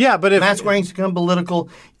 So yeah, but if mask wearing's become political,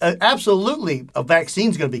 absolutely a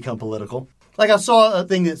vaccine's going to become political. Like I saw a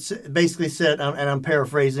thing that basically said, and I'm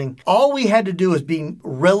paraphrasing, all we had to do was be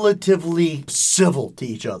relatively civil to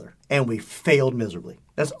each other, and we failed miserably.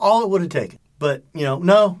 That's all it would have taken. But,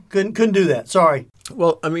 no, couldn't do that. Sorry.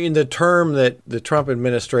 Well, I mean, the term that the Trump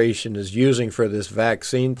administration is using for this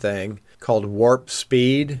vaccine thing called warp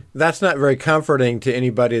speed, that's not very comforting to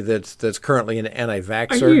anybody that's currently an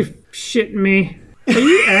anti-vaxxer. Are you shitting me? Are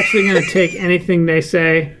you actually going to take anything they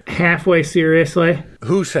say halfway seriously?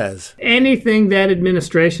 Who says? Anything that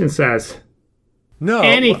administration says. No.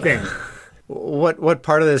 Anything. What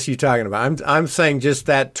part of this are you talking about? I'm saying just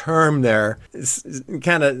that term there is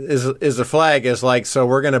a flag. Is like, so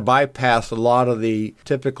we're going to bypass a lot of the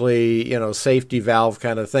typically, safety valve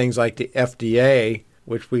kind of things like the FDA,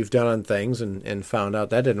 which we've done on things and found out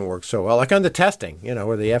that didn't work so well. Like on the testing,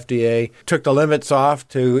 where the FDA took the limits off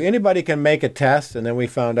to anybody can make a test, and then we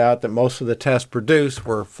found out that most of the tests produced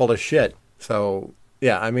were full of shit. So,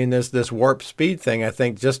 yeah, I mean, this warp speed thing, I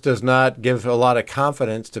think, just does not give a lot of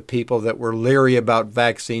confidence to people that were leery about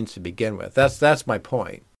vaccines to begin with. That's my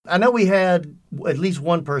point. I know we had at least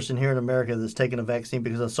one person here in America that's taken a vaccine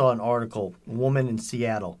because I saw an article, a woman in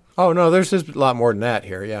Seattle. Oh, no, there's a lot more than that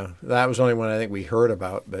here, yeah. That was the only one I think we heard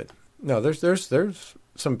about. But, no, there's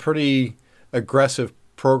some pretty aggressive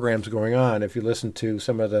programs going on if you listen to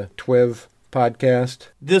some of the TWIV podcast.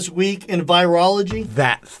 This Week in Virology?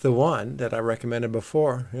 That's the one that I recommended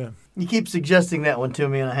before, yeah. You keep suggesting that one to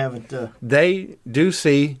me, and I haven't. They do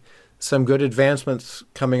see some good advancements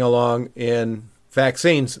coming along in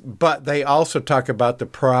vaccines, but they also talk about the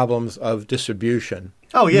problems of distribution.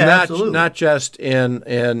 Oh, yeah, absolutely. Not just in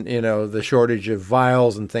the shortage of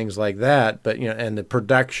vials and things like that, but and the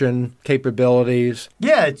production capabilities.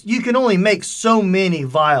 Yeah, you can only make so many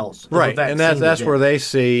vials. Right, and that's where they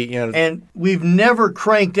see And we've never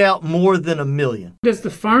cranked out more than 1 million. Does the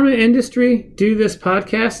pharma industry do this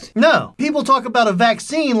podcast? No, people talk about a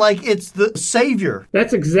vaccine like it's the savior.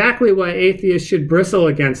 That's exactly why atheists should bristle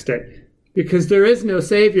against it, because there is no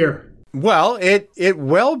savior. Well, it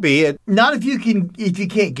will be. Not if you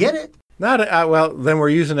can't get it. Well, then we're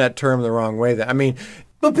using that term the wrong way.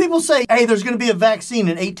 But people say, hey, there's going to be a vaccine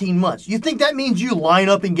in 18 months. You think that means you line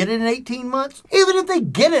up and get it in 18 months? Even if they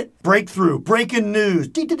get it, breakthrough, breaking news.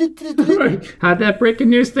 How'd that breaking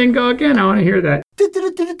news thing go again? I want to hear that.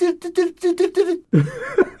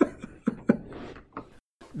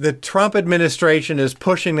 The Trump administration is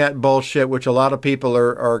pushing that bullshit, which a lot of people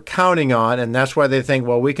are counting on, and that's why they think,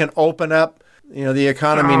 well, we can open up, the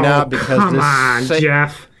economy now because come on,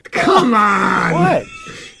 Jeff. Come on. What?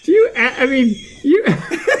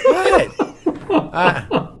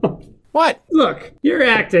 What? Look, you're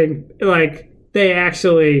acting like they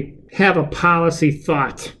actually have a policy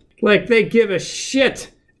thought, like they give a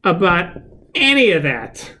shit about any of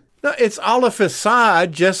that. No, it's all a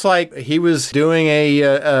facade, just like he was doing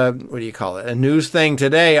a news thing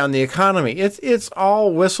today on the economy. It's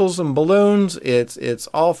all whistles and balloons. It's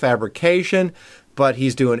all fabrication, but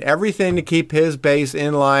he's doing everything to keep his base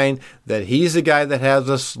in line, that he's the guy that has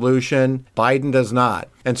a solution. Biden does not.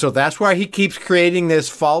 And so that's why he keeps creating this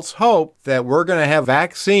false hope that we're going to have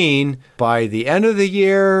vaccine by the end of the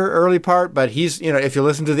year, early part. But he's, if you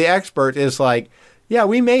listen to the expert, it's like, yeah,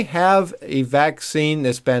 we may have a vaccine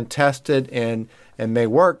that's been tested and may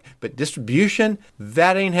work, but distribution,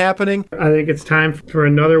 that ain't happening. I think it's time for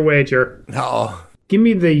another wager. No. Give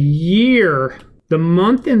me the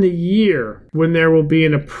month and the year when there will be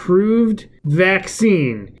an approved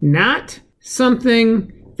vaccine, not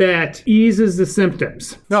something that eases the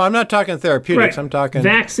symptoms. No, I'm not talking therapeutics. Right. I'm talking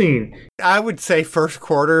vaccine. I would say first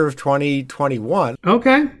quarter of 2021.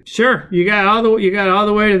 Okay, sure. You got all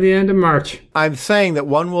the way to the end of March. I'm saying that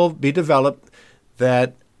one will be developed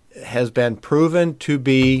that has been proven to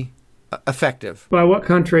be effective. By what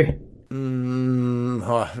country?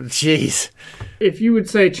 Jeez. If you would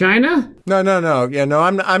say China? No. Yeah, no.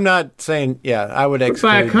 I'm not saying. Yeah, I would exclude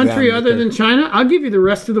by a country other than China. I'll give you the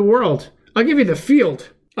rest of the world. I'll give you the field.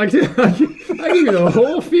 I'll give you the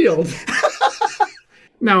whole field.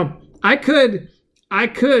 Now, I could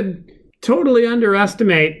totally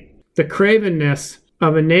underestimate the cravenness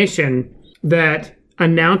of a nation that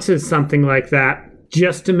announces something like that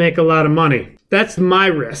just to make a lot of money. That's my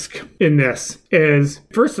risk in this is,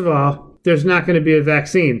 first of all, there's not going to be a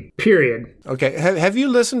vaccine, period. Okay. Have you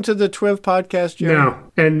listened to the TWIV podcast, Jerry?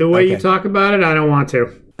 No. And the way you talk about it, I don't want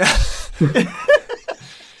to.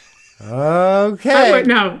 Okay.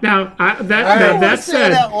 That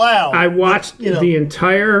said, out loud. I watched the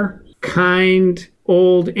entire Kind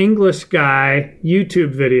Old English Guy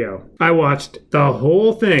YouTube video. I watched the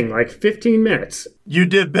whole thing, like 15 minutes. You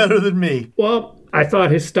did better than me. Well, I thought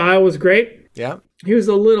his style was great. Yeah. He was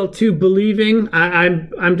a little too believing.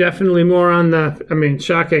 I'm definitely more on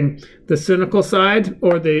shocking, the cynical side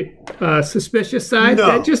or the suspicious side.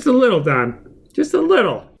 No. Just a little, Don. Just a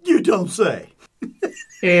little. You don't say.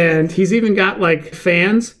 And he's even got like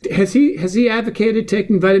fans. Has he advocated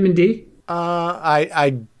taking vitamin D?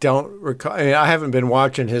 I don't recall. I haven't been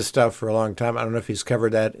watching his stuff for a long time. I don't know if he's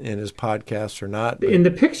covered that in his podcast or not. But in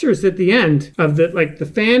the pictures at the end of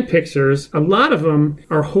the fan pictures, a lot of them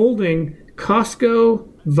are holding Costco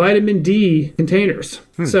vitamin D containers.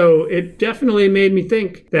 So it definitely made me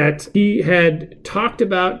think that he had talked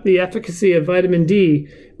about the efficacy of vitamin D,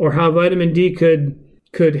 or how vitamin D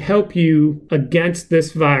could help you against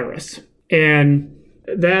this virus. And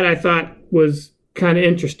that I thought was kind of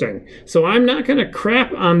interesting. So I'm not going to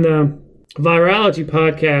crap on the virology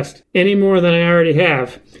podcast any more than I already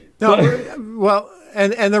have. No, well,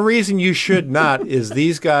 and the reason you should not is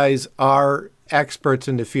these guys are experts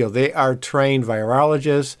in the field. They are trained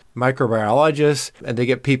virologists, microbiologists, and they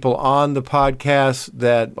get people on the podcast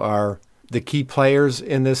that are the key players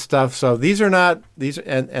in this stuff. So these are not these,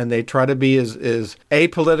 and they try to be as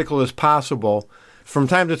apolitical as possible. From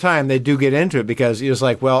time to time, they do get into it because it's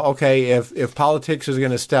like, well, okay, if politics is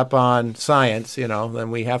going to step on science,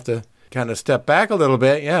 then we have to kind of step back a little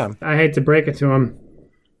bit. Yeah. I hate to break it to them,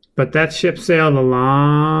 but that ship sailed a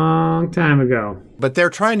long time ago. But they're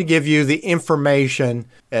trying to give you the information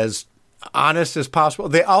as honest as possible.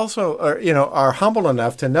 They also are humble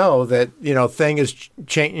enough to know that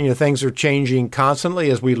things are changing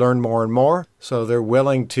constantly as we learn more and more. So they're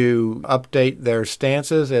willing to update their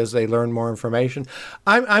stances as they learn more information.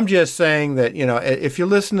 I'm just saying that if you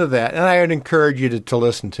listen to that, and I would encourage you to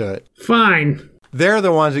listen to it. Fine. They're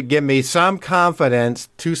the ones that give me some confidence,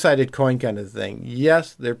 two-sided coin kind of thing.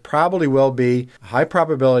 Yes, there probably will be a high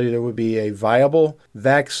probability there would be a viable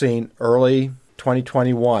vaccine early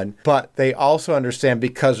 2021, but they also understand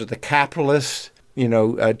because of the capitalist,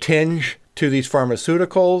 tinge to these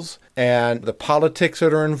pharmaceuticals and the politics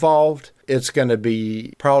that are involved, it's going to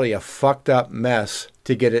be probably a fucked up mess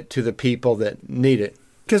to get it to the people that need it.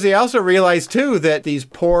 Because they also realize, too, that these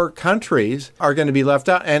poor countries are going to be left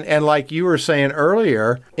out. And like you were saying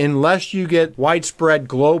earlier, unless you get widespread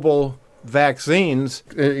global vaccines,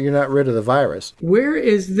 you're not rid of the virus. Where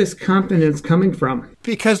is this confidence coming from?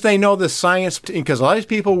 Because they know the science. Because a lot of these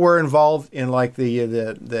people were involved in like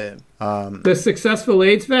the successful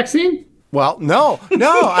AIDS vaccine? Well, no.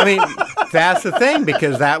 I mean, that's the thing,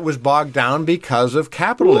 because that was bogged down because of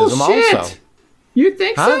capitalism. Bullshit. Also. You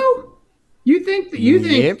think so? You think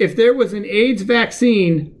Yep. if there was an AIDS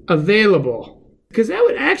vaccine available, because that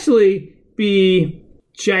would actually be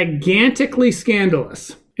gigantically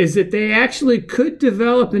scandalous, is that they actually could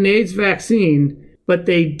develop an AIDS vaccine, but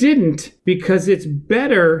they didn't because it's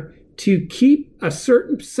better to keep a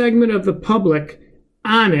certain segment of the public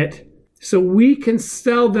on it so we can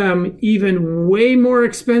sell them even way more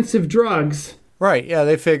expensive drugs. Right, yeah,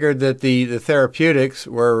 they figured that the therapeutics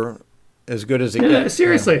were as good as it gets.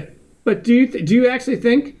 Seriously. Yeah. But do you actually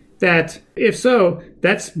think that, if so,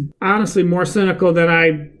 that's honestly more cynical than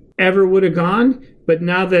I ever would have gone? But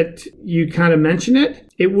now that you kind of mention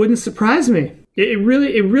it, it wouldn't surprise me. It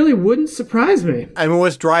really wouldn't surprise me. I mean,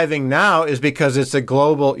 what's driving now is because it's a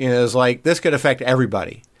global, it's like this could affect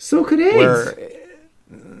everybody. So could AIDS.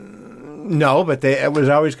 No, but it was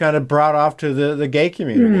always kind of brought off to the gay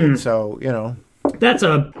community. So, That's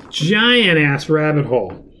a giant-ass rabbit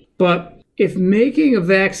hole. But if making a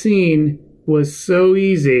vaccine was so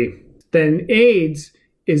easy, then AIDS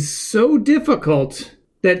is so difficult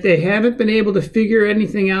that they haven't been able to figure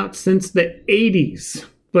anything out since the 80s.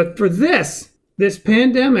 But for this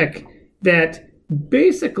pandemic that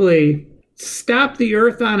basically stopped the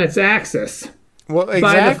Earth on its axis, well,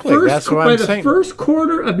 exactly. That's what I'm saying. By the first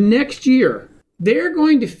quarter of next year, they're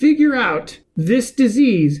going to figure out this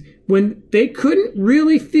disease when they couldn't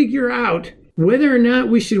really figure out whether or not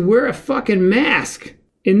we should wear a fucking mask,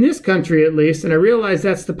 in this country at least, and I realize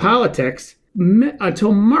that's the politics,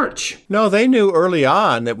 until March. No, they knew early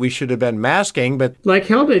on that we should have been masking, but... Like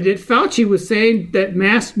hell they did. Fauci was saying that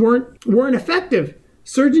masks weren't effective.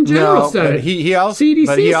 Surgeon General said it. He also, CDC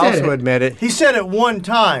but he also said it. admitted... He said it one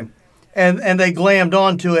time, and they glammed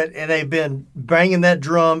onto it, and they've been banging that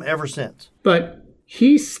drum ever since. But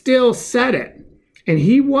he still said it, and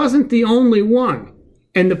he wasn't the only one.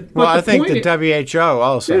 I think the WHO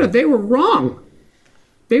also. They were wrong.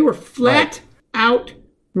 They were flat out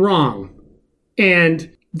wrong.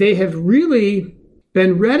 And they have really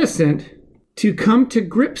been reticent to come to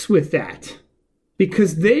grips with that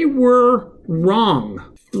because they were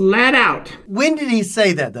wrong. Flat out. When did he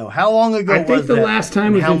say that, though? How long ago was that? I think the last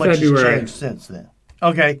time was in February. How much has changed since then?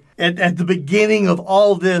 Okay. At the beginning of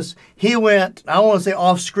all this, he went, I don't want to say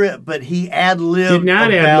off script, but he ad-libbed. Did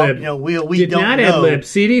not ad-lib. We Did don't not know. ad-lib.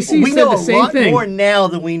 CDC we said the same thing. thing. We know a lot more now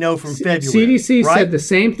than we know from February. CDC right? said the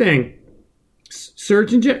same thing.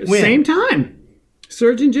 Same time.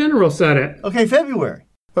 Surgeon General said it. Okay, February.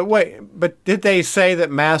 But did they say that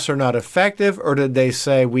masks are not effective, or did they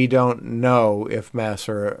say we don't know if masks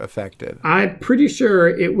are effective? I'm pretty sure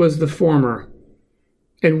it was the former.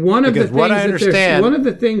 And one of Because one of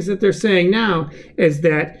the things that they're saying now is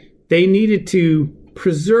that they needed to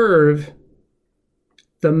preserve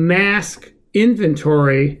the mask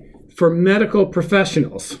inventory for medical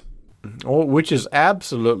professionals. Oh, which is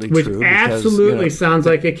absolutely Which true. absolutely sounds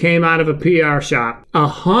like it came out of a PR shop.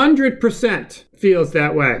 100% feels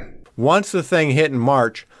that way. Once the thing hit in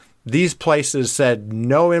March, these places said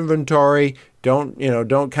no inventory. Don't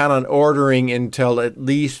count on ordering until at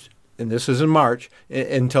least, and this is in March,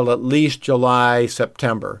 until at least July,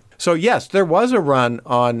 September. So yes, there was a run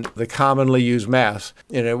on the commonly used masks,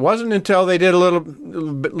 and it wasn't until they did a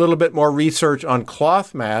little bit more research on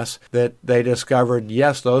cloth masks that they discovered,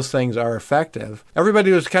 yes, those things are effective.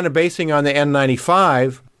 Everybody was kind of basing on the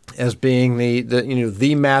N95 as being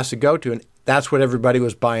the mask to go to, and that's what everybody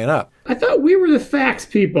was buying up. I thought we were the facts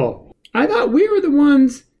people. I thought we were the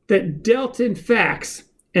ones that dealt in facts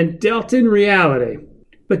and dealt in reality.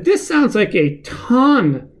 But this sounds like a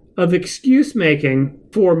ton of excuse making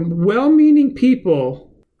for well-meaning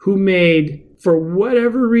people who made, for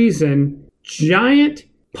whatever reason, giant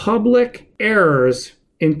public errors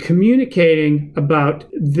in communicating about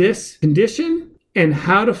this condition and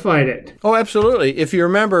how to fight it. Oh, absolutely. If you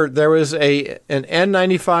remember, there was an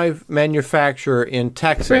N95 manufacturer in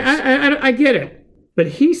Texas. Right, I get it, but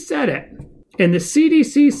he said it, and the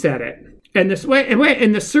CDC said it, and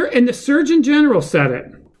the Surgeon General said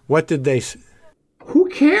it. What did they say? Who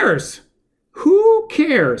cares? Who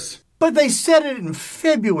cares? But they said it in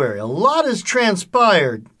February. A lot has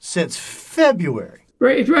transpired since February.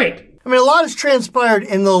 Right. I mean, a lot has transpired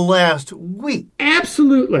in the last week.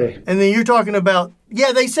 Absolutely. And then you're talking about,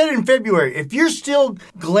 they said it in February. If you're still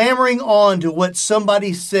glamoring on to what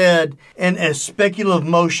somebody said in a speculative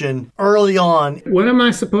motion early on. When am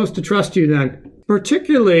I supposed to trust you then?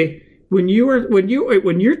 Particularly when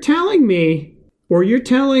you're telling me, or you're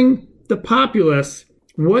telling the populace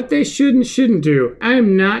what they should and shouldn't do. I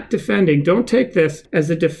am not defending. Don't take this as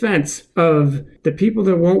a defense of the people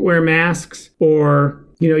that won't wear masks or,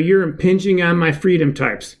 you're impinging on my freedom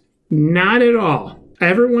types. Not at all.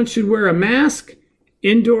 Everyone should wear a mask.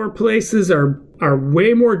 Indoor places are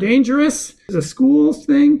way more dangerous. The schools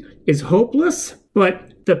thing is hopeless.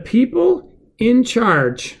 But the people in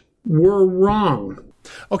charge were wrong.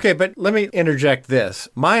 Okay, but let me interject this.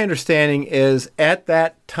 My understanding is at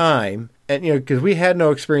that time, and because we had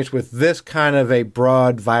no experience with this kind of a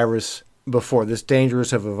broad virus before, this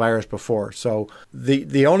dangerous of a virus before. So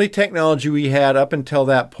the only technology we had up until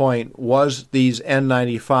that point was these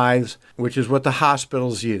N95s, which is what the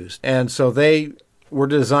hospitals used. And so they were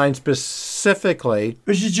designed specifically.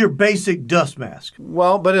 Which is your basic dust mask.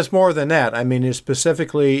 Well, but it's more than that. I mean,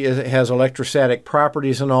 it has electrostatic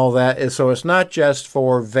properties and all that. So it's not just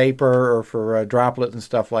for vapor or for droplets and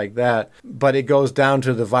stuff like that, but it goes down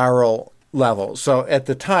to the viral level. So at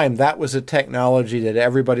the time, that was a technology that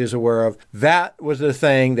everybody's aware of. That was the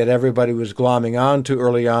thing that everybody was glomming on to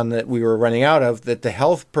early on that we were running out of, that the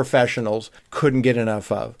health professionals couldn't get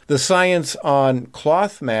enough of. The science on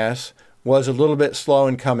cloth masks was a little bit slow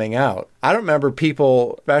in coming out. I don't remember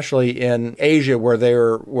people, especially in Asia, where they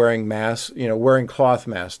were wearing masks, wearing cloth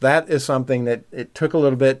masks. That is something that it took a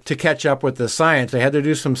little bit to catch up with the science. They had to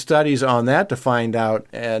do some studies on that to find out,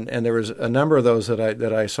 and there was a number of those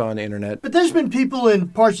that I saw on the internet. But there's been people in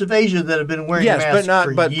parts of Asia that have been wearing masks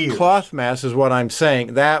for years. Cloth masks is what I'm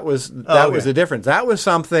saying. That was the difference. That was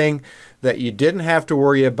something that you didn't have to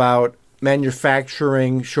worry about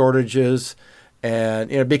manufacturing shortages.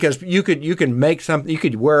 And because you could make something, you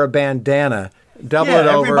could wear a bandana, double it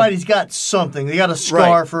over. Everybody's got something. They got a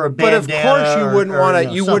scarf or a bandana. But of course,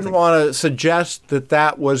 you wouldn't want to suggest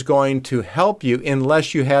that was going to help you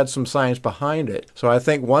unless you had some science behind it. So I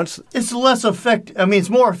think once it's less effective. I mean, it's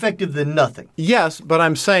more effective than nothing. Yes, but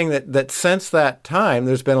I'm saying that since that time,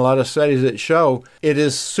 there's been a lot of studies that show it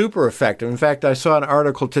is super effective. In fact, I saw an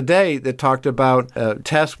article today that talked about a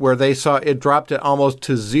test where they saw it dropped it almost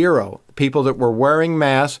to zero. People that were wearing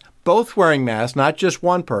masks, both wearing masks, not just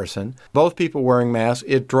one person, both people wearing masks,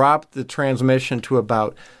 it dropped the transmission to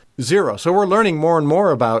about zero. So we're learning more and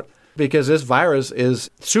more about, because this virus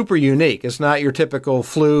is super unique. It's not your typical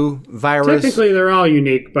flu virus. Technically, they're all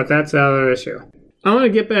unique, but that's another issue. I want to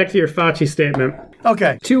get back to your Fauci statement.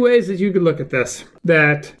 Okay. 2 ways that you could look at this.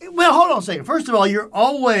 Well, hold on a second. First of all, you're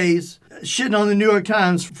always shitting on the New York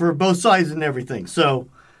Times for both sides and everything. So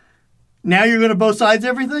now you're going to both sides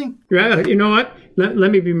everything? Yeah, you know what?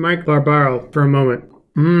 Let me be Mike Barbaro for a moment.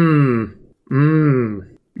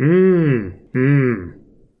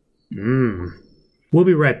 We'll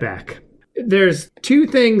be right back. There's two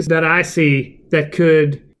things that I see that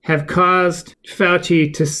could have caused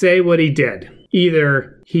Fauci to say what he did.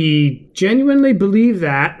 either he genuinely believed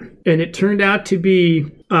that and it turned out to be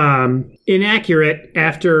inaccurate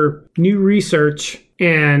after new research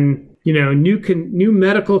and new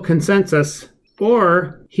medical consensus,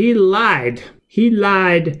 or he lied. He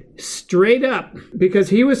lied straight up because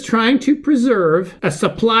he was trying to preserve a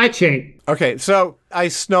supply chain. Okay, so I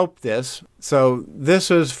snoped this. So this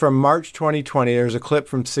is from March 2020. There's a clip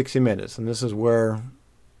from 60 Minutes, and this is where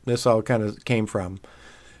this all kind of came from.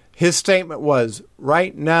 His statement was,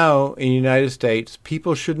 right now in the United States,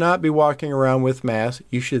 people should not be walking around with masks.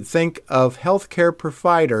 You should think of healthcare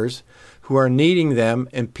providers who are needing them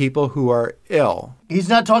and people who are ill. He's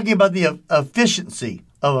not talking about the efficiency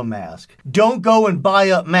of a mask. Don't go and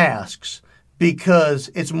buy up masks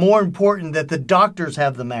because it's more important that the doctors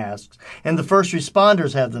have the masks and the first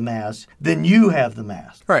responders have the masks than you have the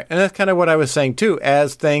mask. Right, and that's kind of what I was saying too.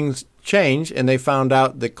 As things change and they found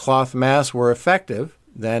out that cloth masks were effective,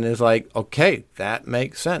 then it's like, okay, that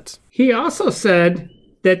makes sense. He also said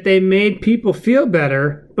that they made people feel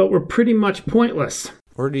better, but were pretty much pointless.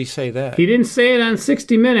 Where did he say that? He didn't say it on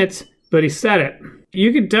 60 Minutes, but he said it.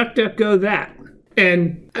 You could DuckDuckGo that.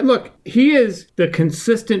 And look, he is the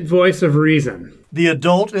consistent voice of reason. The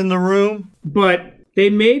adult in the room. But they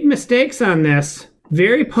made mistakes on this,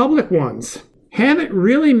 very public ones. Haven't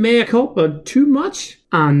really mea culpa too much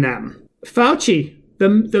on them. Fauci, the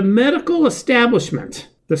medical establishment,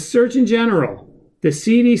 the Surgeon General, the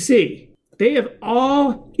CDC, they have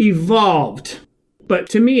all evolved, but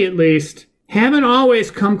to me at least, haven't always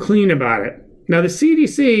come clean about it. Now, the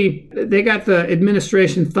CDC, they got the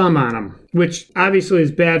administration thumb on them, which obviously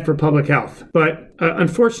is bad for public health. But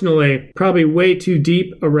unfortunately, probably way too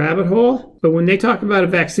deep a rabbit hole. But when they talk about a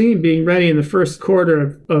vaccine being ready in the first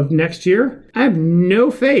quarter of next year, I have no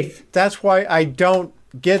faith. That's why I don't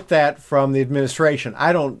get that from the administration.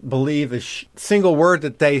 I don't believe a single word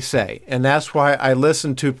that they say. And that's why I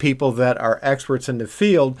listen to people that are experts in the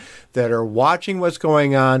field, that are watching what's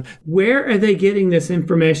going on. Where are they getting this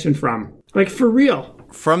information from? Like, for real?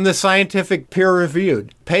 From the scientific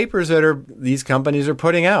peer-reviewed papers that these companies are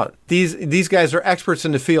putting out. These guys are experts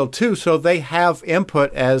in the field too, so they have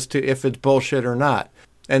input as to if it's bullshit or not.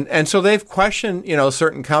 And so they've questioned,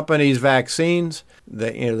 certain companies' vaccines.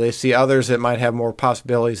 They see others that might have more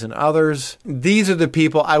possibilities than others. These are the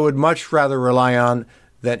people I would much rather rely on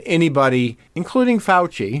than anybody, including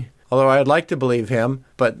Fauci, although I'd like to believe him.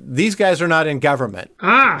 But these guys are not in government.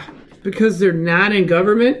 Because they're not in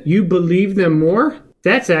government, you believe them more?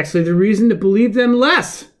 That's actually the reason to believe them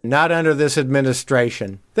less. Not under this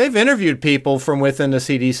administration. They've interviewed people from within the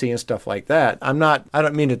CDC and stuff like that. I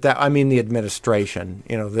don't mean it that, I mean the administration,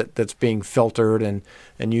 that's being filtered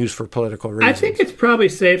and used for political reasons. I think it's probably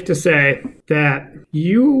safe to say that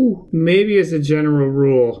you, maybe as a general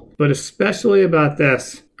rule, but especially about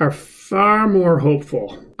this, are far more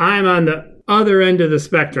hopeful. I'm on the other end of the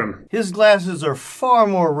spectrum. His glasses are far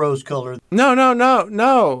more rose-colored.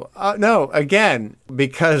 No. Again,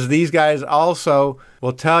 because these guys also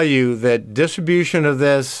will tell you that distribution of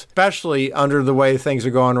this, especially under the way things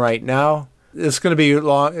are going right now, it's going to be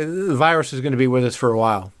long. The virus is going to be with us for a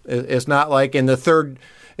while. It's not like in the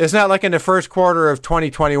first quarter of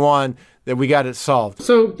 2021 that we got it solved.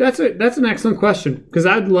 So that's an excellent question, because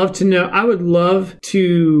I'd love to know. I would love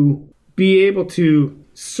to be able to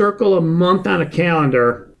circle a month on a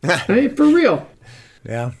calendar. I mean, for real.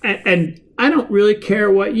 Yeah. And I don't really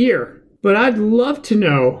care what year, but I'd love to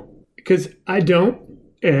know, because I don't,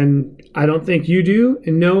 and I don't think you do,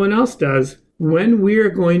 and no one else does, when we are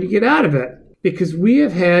going to get out of it. Because we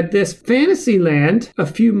have had this fantasy land, a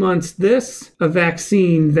few months this, a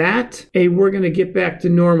vaccine that, we're going to get back to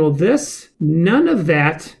normal this. None of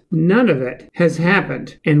it has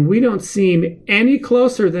happened. And we don't seem any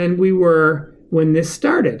closer than we were when this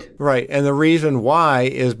started. Right. And the reason why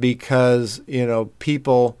is because,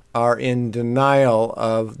 people are in denial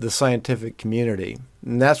of the scientific community.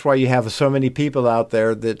 And that's why you have so many people out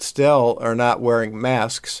there that still are not wearing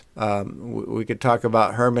masks. We could talk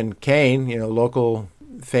about Herman Cain, local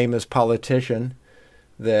famous politician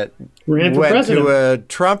that went to a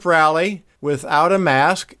Trump rally without a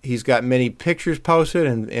mask. He's got many pictures posted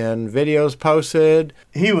and videos posted.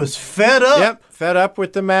 He was fed up. Yep, fed up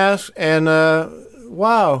with the mask. And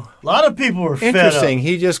wow. A lot of people were fed up. Interesting.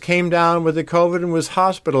 He just came down with the COVID and was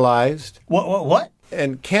hospitalized. What?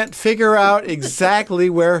 And can't figure out exactly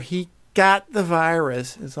where he got the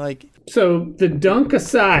virus. It's like... So the dunk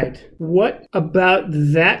aside, what about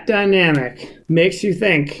that dynamic makes you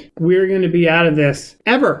think we're going to be out of this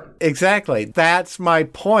ever? Exactly. That's my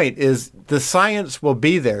point, is the science will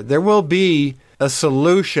be there. There will be a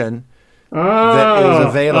solution that is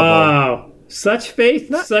available. Such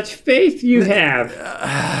faith you have.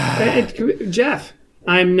 Jeff,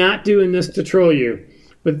 I'm not doing this to troll you,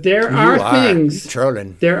 but there are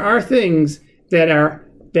things that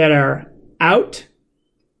are out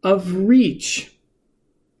of reach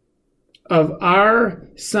of our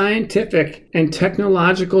scientific and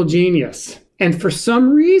technological genius. And for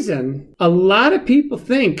some reason, a lot of people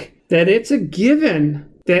think that it's a given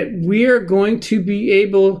that we are going to be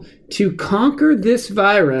able to conquer this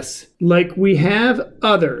virus like we have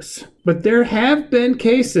others. But there have been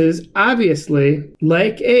cases, obviously,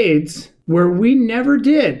 like AIDS, where we never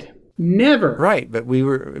did. Never. Right, but we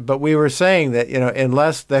were saying that,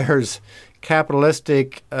 unless there's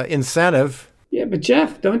capitalistic incentive. Yeah, but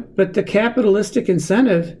Jeff, but the capitalistic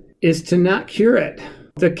incentive is to not cure it.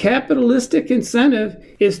 The capitalistic incentive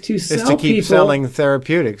is to keep people selling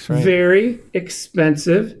therapeutics, right? Very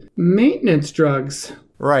expensive maintenance drugs.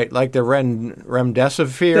 Right, like the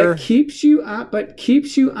remdesivir. That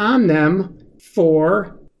keeps you on them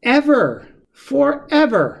forever.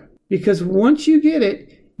 Because once you get it,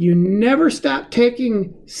 you never stop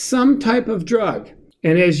taking some type of drug.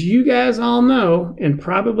 And as you guys all know, and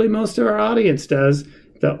probably most of our audience does,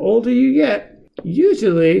 the older you get,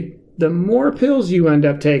 usually the more pills you end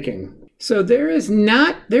up taking. So there is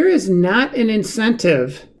not an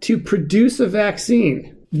incentive to produce a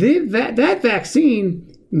vaccine. That vaccine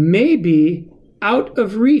may be out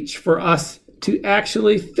of reach for us to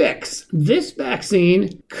actually fix. This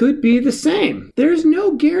vaccine could be the same. There's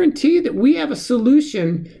no guarantee that we have a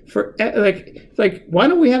solution for, like why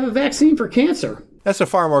don't we have a vaccine for cancer? That's a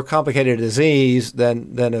far more complicated disease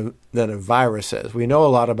than a virus is. We know a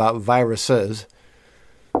lot about viruses.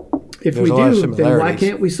 If we do, then why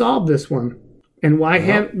can't we solve this one? And why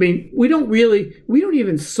we don't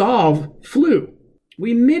even solve flu.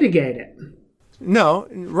 We mitigate it. No,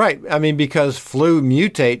 right. I mean, because flu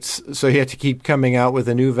mutates, so you have to keep coming out with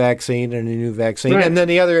a new vaccine and a new vaccine. Right. And then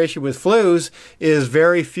the other issue with flus is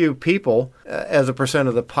very few people, as a percent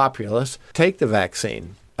of the populace, take the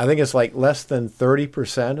vaccine. I think it's like less than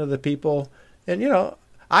 30% of the people. And,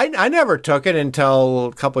 I never took it until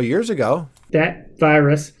a couple of years ago. That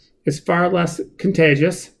virus is far less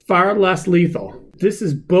contagious, far less lethal. This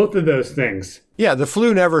is both of those things. Yeah, the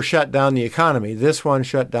flu never shut down the economy. This one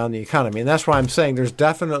shut down the economy. And that's why I'm saying there's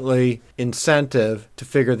definitely incentive to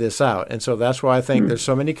figure this out. And so that's why I think there's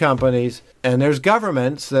so many companies and there's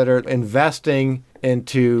governments that are investing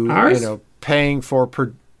into, paying for,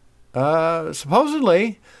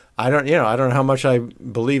 supposedly, I don't know how much I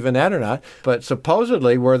believe in that or not, but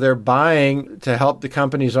supposedly where they're buying to help the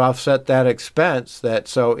companies offset that expense, that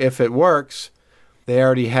so if it works, they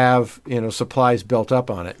already have, supplies built up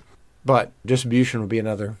on it. But distribution would be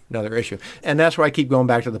another issue. And that's where I keep going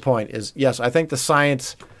back to the point is, yes, I think the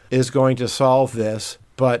science is going to solve this,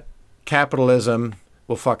 but capitalism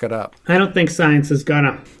will fuck it up. I don't think science is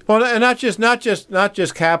gonna. Well, and not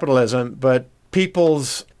just capitalism, but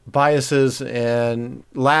people's biases and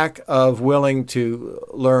lack of willing to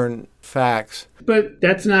learn facts. But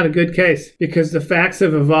that's not a good case because the facts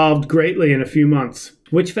have evolved greatly in a few months.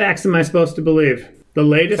 Which facts am I supposed to believe? The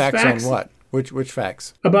latest facts? Facts on what? Which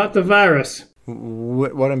facts? About the virus.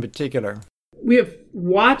 What in particular? We have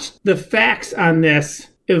watched the facts on this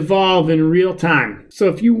evolve in real time. So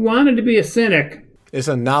if you wanted to be a cynic... It's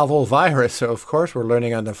a novel virus, so of course we're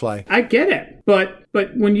learning on the fly. I get it. But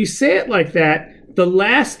when you say it like that, the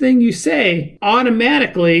last thing you say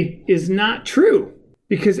automatically is not true.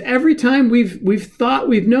 Because every time we've thought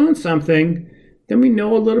we've known something, then we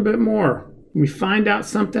know a little bit more. We find out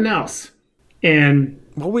something else. And...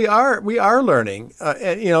 Well, we are learning.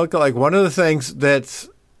 Like one of the things that's,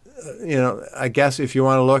 I guess if you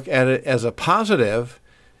want to look at it as a positive,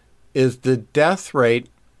 is the death rate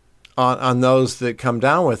on those that come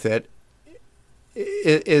down with it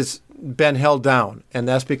is been held down, and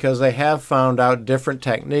that's because they have found out different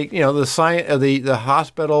technique. The science, the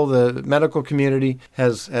hospital, the medical community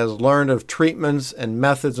has learned of treatments and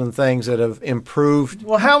methods and things that have improved.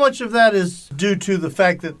 Well, how much of that is due to the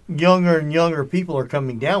fact that younger and younger people are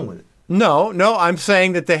coming down with it? No, I'm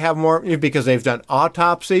saying that they have more because they've done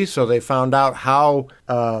autopsies, so they found out how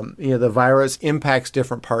the virus impacts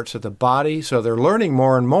different parts of the body. So they're learning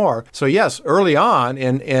more and more. So yes, early on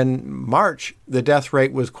in March, the death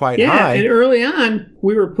rate was quite high. Yeah, and early on,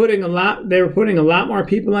 they were putting a lot more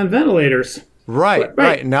people on ventilators. Right.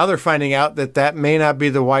 And now they're finding out that may not be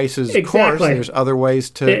the wisest course. There's other ways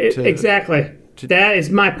to exactly. That is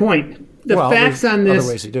my point. The facts on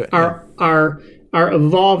this are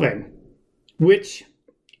evolving. Which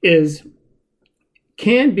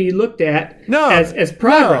can be looked at as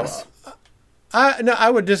progress. No,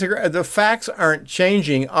 I would disagree. The facts aren't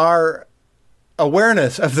changing. Our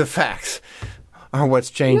awareness of the facts are what's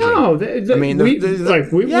changing. No, the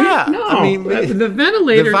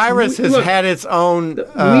ventilators. The virus has had its own.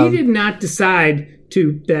 We did not decide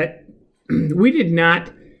that. We did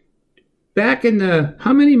not. Back in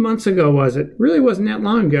how many months ago was it? Really wasn't that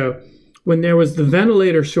long ago, when there was the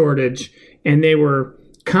ventilator shortage, and they were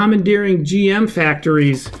commandeering GM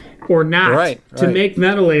factories or not to make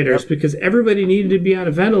ventilators because everybody needed to be on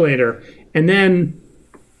a ventilator. And then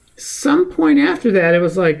some point after that, it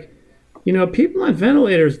was like, people on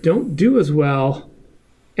ventilators don't do as well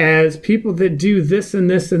as people that do this and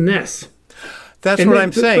this and this. That's what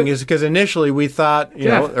I'm saying, is because initially we thought,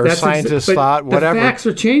 or scientists thought, whatever. The facts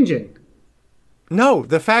are changing. No,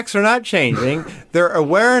 the facts are not changing. Their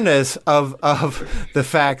awareness of the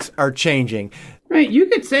facts are changing. Right. You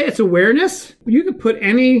could say it's awareness. You could put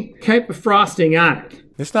any type of frosting on it.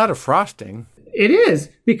 It's not a frosting. It is,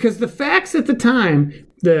 because the facts at the time,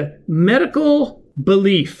 the medical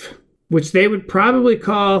belief, which they would probably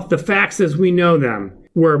call the facts as we know them,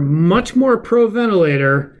 were much more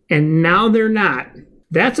pro-ventilator, and now they're not.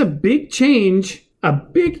 That's a big change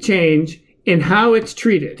in how it's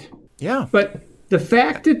treated. Yeah. But the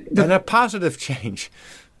fact that... and a positive change.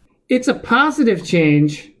 It's a positive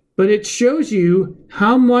change, but it shows you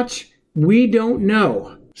how much we don't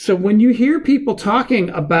know. So when you hear people talking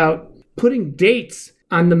about putting dates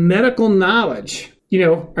on the medical knowledge,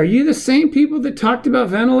 are you the same people that talked about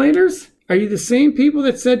ventilators? Are you the same people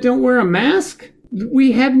that said don't wear a mask?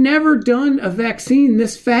 We have never done a vaccine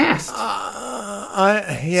this fast.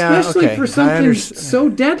 Especially for something so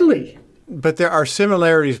deadly. But there are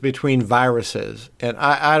similarities between viruses, and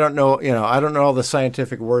I don't know, I don't know all the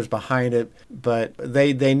scientific words behind it, but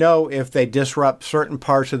they know if they disrupt certain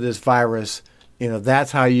parts of this virus,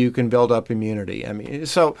 that's how you can build up immunity. I mean,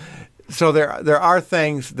 so there are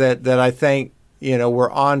things that I think,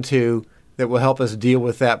 we're onto that will help us deal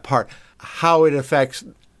with that part. How it affects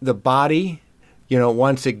the body,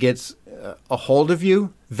 once it gets a hold of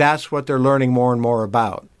you, that's what they're learning more and more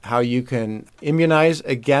about. How you can immunize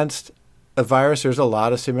against a virus. There's a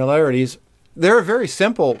lot of similarities. They're a very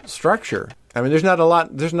simple structure. I mean, there's not a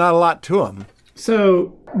lot to them.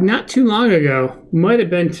 So not too long ago, might have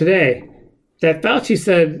been today, that Fauci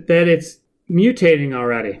said that it's mutating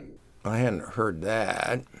already. I hadn't heard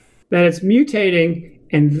that. That it's mutating,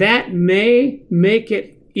 and that may make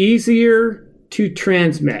it easier to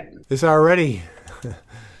transmit. It's already.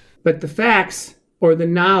 But the facts or the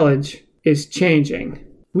knowledge is changing.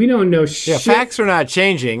 We don't know shit. Yeah, facts are not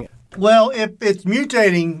changing. Well, if it's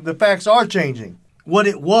mutating, the facts are changing. What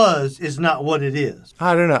it was is not what it is.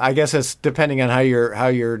 I don't know. I guess it's depending on how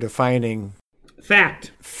you're defining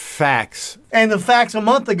facts. And the facts a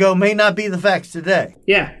month ago may not be the facts today.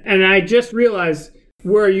 Yeah, and I just realized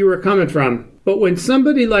where you were coming from. But when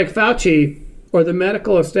somebody like Fauci or the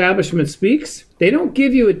medical establishment speaks, they don't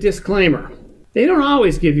give you a disclaimer. They don't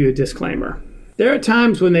always give you a disclaimer. There are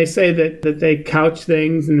times when they say that they couch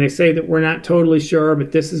things and they say that we're not totally sure,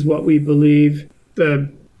 but this is what we believe.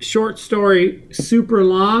 The short story, super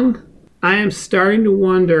long, I am starting to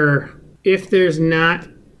wonder if there's not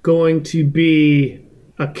going to be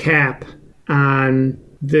a cap on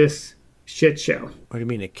this shit show. What do you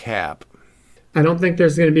mean a cap? I don't think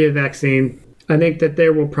there's going to be a vaccine. I think that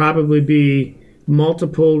there will probably be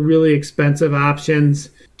multiple really expensive options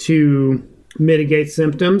to mitigate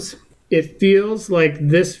symptoms. It feels like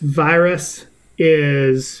this virus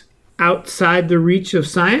is outside the reach of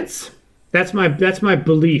science. That's my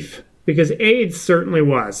belief, because AIDS certainly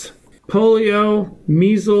was. Polio,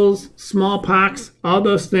 measles, smallpox, all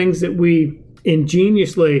those things that we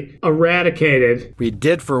ingeniously eradicated. We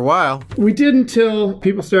did for a while. We did until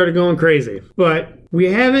people started going crazy. But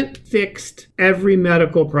we haven't fixed every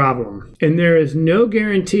medical problem. And there is no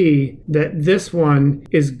guarantee that this one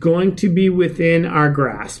is going to be within our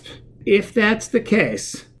grasp. If that's the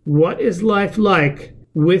case, what is life like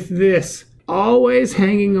with this always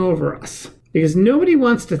hanging over us? Because nobody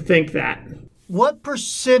wants to think that. What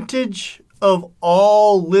percentage of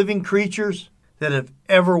all living creatures that have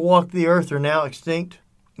ever walked the earth are now extinct?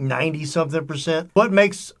 90-something%. What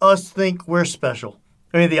makes us think we're special?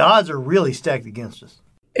 I mean, the odds are really stacked against us.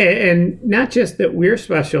 And not just that we're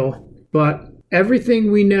special, but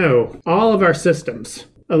everything we know, all of our systems,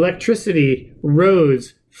 electricity,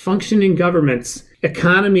 roads, functioning governments,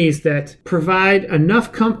 economies that provide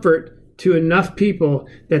enough comfort to enough people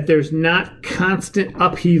that there's not constant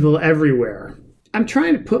upheaval everywhere. I'm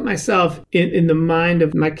trying to put myself in the mind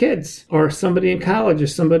of my kids or somebody in college or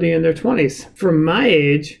somebody in their 20s. From my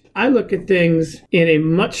age, I look at things in a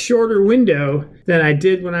much shorter window than I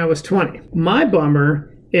did when I was 20. My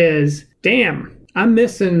bummer is, damn, I'm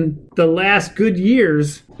missing the last good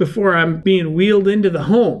years before I'm being wheeled into the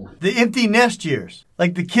home. The empty nest years.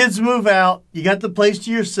 Like the kids move out, you got the place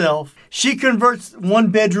to yourself. She converts one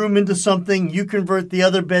bedroom into something, you convert the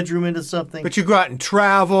other bedroom into something. But you go out and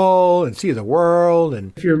travel and see the world.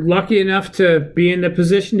 And If you're lucky enough to be in the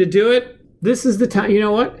position to do it, this is the time. You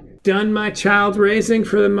know what? Done my child raising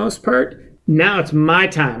for the most part. Now it's my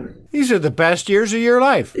time. these are the best years of your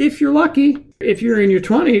life. If you're lucky, if you're in your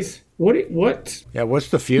 20s, what? Yeah, what's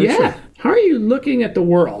the future? Yeah. How are you looking at the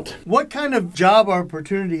world? What kind of job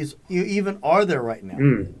opportunities even are there right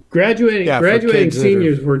now? Graduating Yeah, for kids that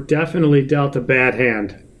seniors were definitely dealt a bad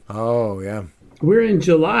hand. Oh, yeah. We're in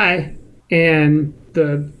July, and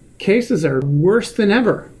the cases are worse than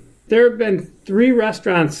ever. There have been 3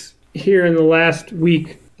 restaurants here in the last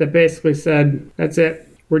week that basically said, that's it,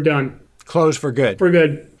 we're done. Closed for good. We're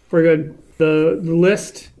good. We're good. The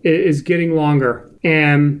list is getting longer,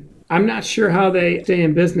 and I'm not sure how they stay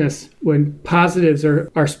in business when positives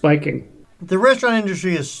are spiking. The restaurant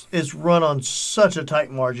industry is run on such a tight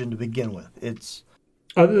margin to begin with. It's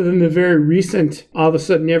Other than the very recent, all of a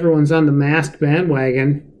sudden everyone's on the masked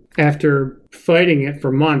bandwagon after fighting it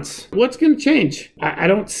for months. What's going to change? I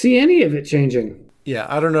don't see any of it changing. Yeah,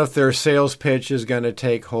 I don't know if their sales pitch is going to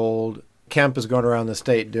take hold. Kemp is going around the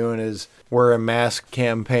state doing his wear a mask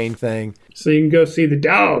campaign thing. So you can go see the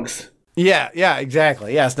dogs. Yeah,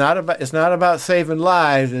 exactly. Yeah, it's not about saving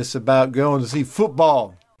lives. It's about going to see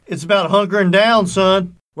football. It's about hunkering down,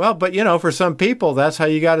 son. Well, but for some people, that's how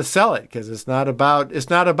you got to sell it, because it's not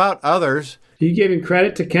about others. Are you giving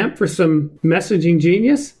credit to Kemp for some messaging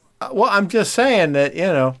genius? Well, I'm just saying that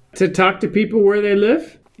To talk to people where they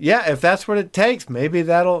live? yeah, if that's what it takes, maybe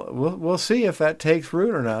we'll see if that takes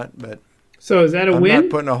root or not. But So is that a I'm win? not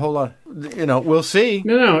putting a whole lot. We'll see.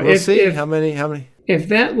 No. We'll see how many. If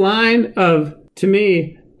that line of, to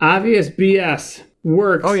me, obvious BS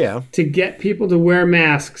works Oh, yeah. to get people to wear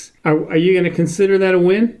masks, are you going to consider that a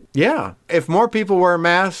win? Yeah, if more people wear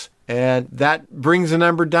masks and that brings the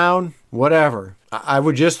number down, whatever. I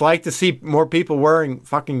would just like to see more people wearing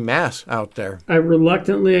fucking masks out there. I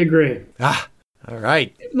reluctantly agree. All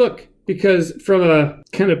right. Look, because from a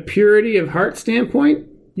kind of purity of heart standpoint,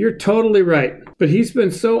 you're totally right. But he's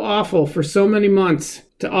been so awful for so many months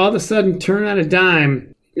to all of a sudden turn on a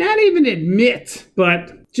dime, not even admit,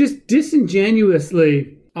 but just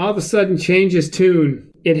disingenuously all of a sudden change his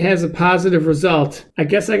tune. It has a positive result. I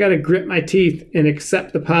guess I got to grit my teeth and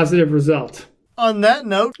accept the positive result. On that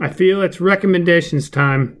note, I feel it's recommendations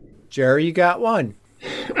time. Jerry, you got one.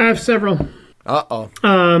 I have several. Uh-oh.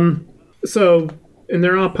 So, and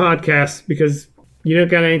they're all podcasts because you don't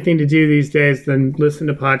got anything to do these days than listen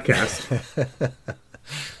to podcasts.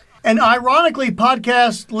 and ironically,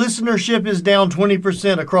 podcast listenership is down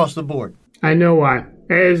 20% across the board. I know why.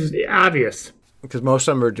 It's obvious. Because most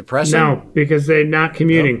of them are depressing? No, because they're not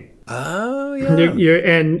commuting. Oh, yeah.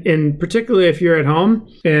 And particularly if you're at home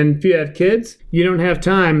and if you have kids, you don't have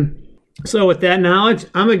time. So with that knowledge,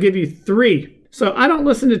 I'm going to give you 3. So I don't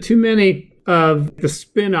listen to too many of the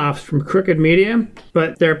spin-offs from Crooked Media,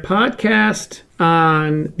 but their podcast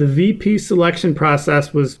on the VP selection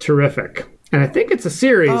process was terrific. And I think it's a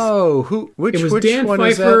series. Oh, which It was which Dan one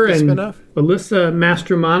Pfeiffer is that, the and spinoff? Alyssa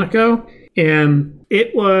Mastromonaco, and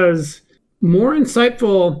it was more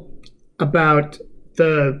insightful about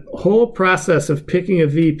the whole process of picking a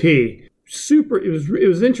VP. It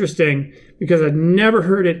was interesting because I'd never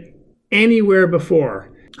heard it anywhere before.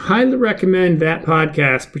 Highly recommend that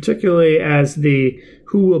podcast, particularly as the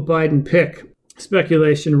who will Biden pick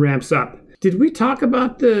speculation ramps up. Did we talk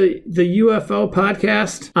about the UFO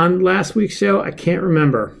podcast on last week's show? I can't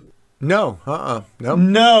remember. No. No.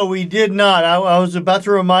 No, we did not. I was about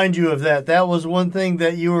to remind you of that. That was one thing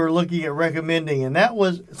that you were looking at recommending, and that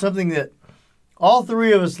was something that all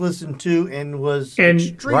 3 of us listened to and was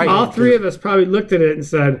extremely right. All 3 of us probably looked at it and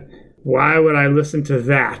said, why would I listen to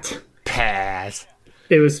that? Pass.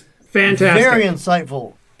 It was fantastic. very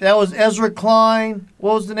insightful. That was Ezra Klein.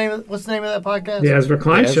 What's the name of that podcast? The Ezra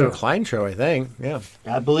Klein Ezra Show. Klein Show, I think. Yeah.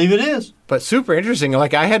 I believe it is. But super interesting.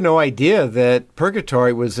 Like, I had no idea that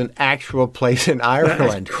Purgatory was an actual place in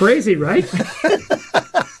Ireland. Crazy, right?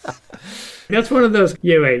 That's one of those,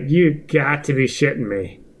 you got to be shitting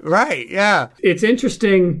me. Right, yeah. It's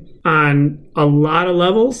interesting on a lot of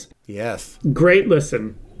levels. Yes. Great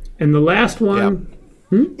listen. And the last one,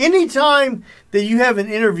 Anytime that you have an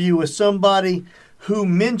interview with somebody who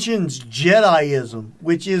mentions Jediism,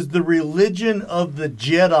 which is the religion of the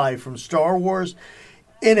Jedi from Star Wars,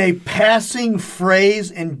 in a passing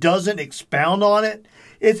phrase and doesn't expound on it,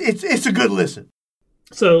 it's a good listen.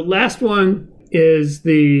 So last one is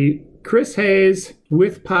the Chris Hayes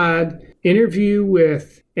with Pod interview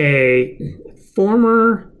with a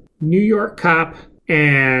former New York cop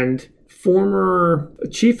and former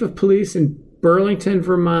chief of police in Burlington,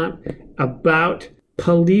 Vermont, about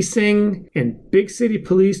policing and big city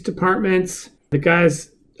police departments. The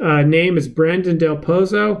guy's name is Brendan Del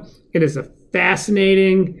Pozo. It is a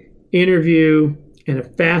fascinating interview and a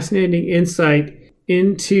fascinating insight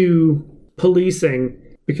into policing,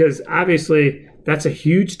 because obviously that's a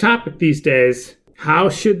huge topic these days. How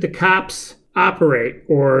should the cops operate?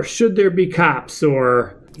 Or should there be cops?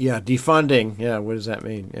 Or Yeah, defunding. Yeah, what does that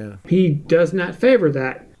mean? Yeah. he does not favor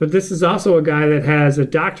that. But this is also a guy that has a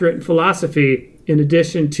doctorate in philosophy in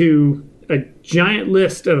addition to a giant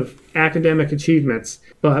list of academic achievements.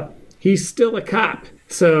 But he's still a cop.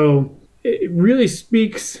 So it really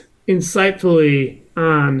speaks insightfully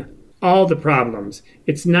on all the problems.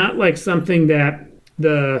 It's not like something that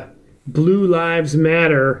the Blue Lives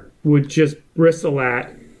Matter would just bristle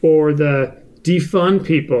at, or the defund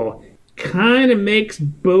people. Kind of makes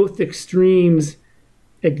both extremes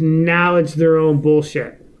acknowledge their own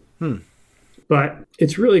bullshit. But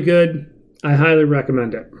it's really good. I highly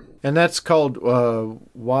recommend it. And that's called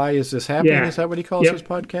Why Is This Happening? Yeah. Is that what he calls Yep. his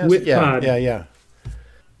podcast? With Pod. Yeah.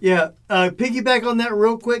 Yeah, piggyback on that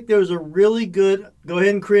real quick. There was a really good, go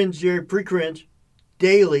ahead and cringe, Jerry, pre-cringe,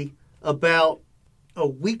 daily about a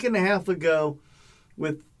week and a half ago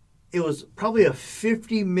it was probably a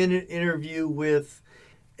 50-minute interview with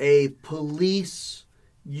a police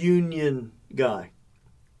union guy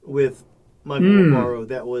with Michael Navarro.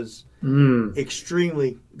 That was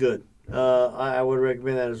extremely good. I would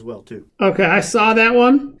recommend that as well, too. Okay, I saw that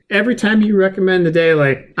one. Every time you recommend the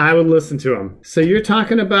Daily, I would listen to them. So you're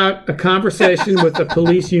talking about a conversation with a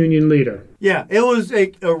police union leader. Yeah, it was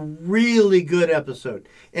a really good episode.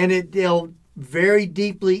 And it delved very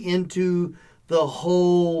deeply into the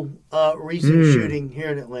whole recent shooting here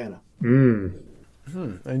in Atlanta.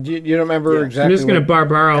 And you don't remember exactly I'm just going to what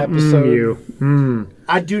Barbaro episode? you.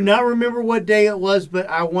 I do not remember what day it was, but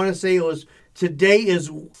I want to say it was, today is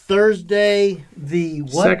Thursday, the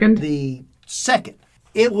what? Second? The 2nd.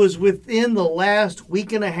 It was within the last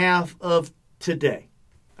week and a half of today.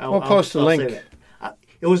 We'll post a link. say that.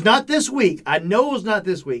 It was not this week. I know it was not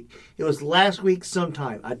this week. It was last week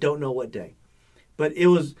sometime. I don't know what day. But it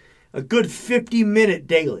was a good 50-minute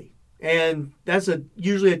daily. And that's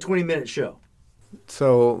usually a 20-minute show.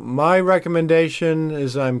 So my recommendation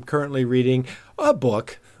is I'm currently reading a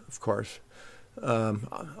book, of course.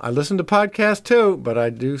 I listen to podcasts too, but I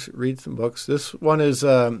do read some books. This one is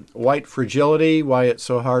White Fragility, Why It's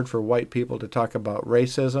So Hard for White People to Talk About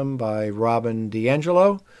Racism by Robin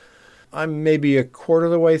DiAngelo. I'm maybe a quarter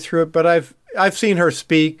of the way through it, but I've seen her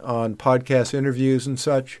speak on podcast interviews and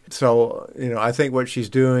such. So, I think what she's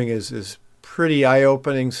doing is pretty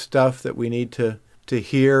eye-opening stuff that we need to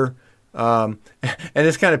hear. And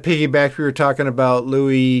it's kind of piggyback. We were talking about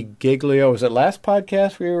Louis Giglio. Was it last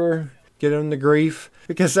podcast we were getting the grief?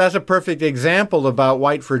 Because that's a perfect example about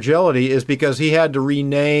white fragility, is because he had to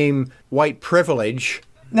rename white privilege.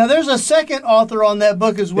 Now, there's a second author on that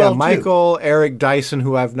book as well, Michael Eric Dyson,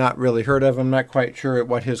 who I've not really heard of. I'm not quite sure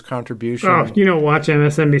what his contribution. Oh, you don't watch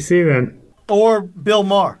MSNBC then. Or Bill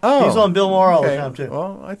Maher. Oh, he's on Bill Maher all okay. the time, too.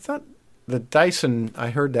 Well, I thought the Dyson, I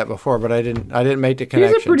heard that before, but I didn't make the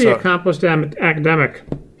connection. He's a pretty accomplished academic.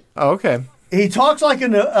 Oh, okay. He talks like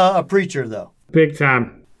a preacher, though. Big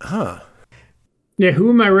time. Huh. Yeah,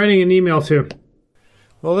 who am I writing an email to?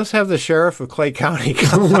 Well, let's have the sheriff of Clay County Oh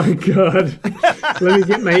come. my God. Let me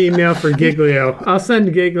get my email for Giglio. I'll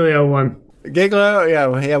send Giglio one. Giglio,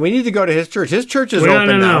 yeah, we need to go to his church. His church is No,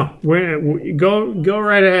 open now. Go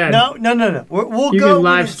right ahead. No. We'll You go can when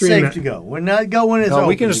live it's stream safe it. to go. We're not going when it's No, open.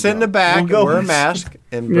 we can to sit in go. the back We'll and go wear a when it's- mask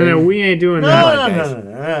and bring. No, we ain't doing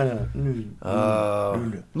that.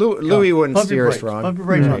 No. Louis wouldn't Pump steer your us brakes. wrong. Pump your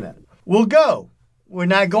brakes on that. We'll go. We're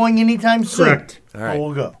not going anytime soon. Correct. All right.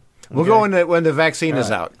 We'll go. We'll go when the vaccine is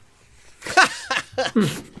out.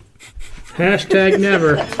 Hashtag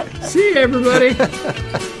never. See you, everybody.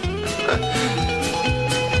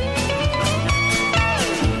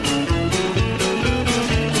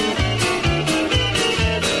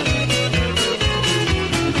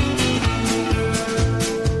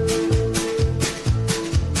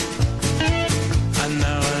 And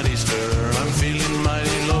now at Easter I'm feeling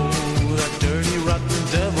mighty low. That dirty rotten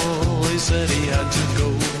devil, he said he had to go.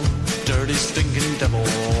 Dirty stinking devil,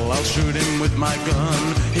 I'll shoot him with my gun.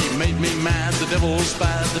 He made me mad, the devil's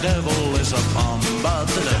bad, the devil is a bum. But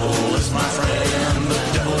the devil is my friend, the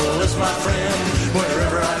devil is my friend.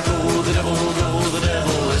 Wherever I go, the devil goes, the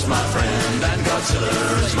devil is my friend. And Godzilla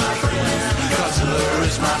is my friend, Godzilla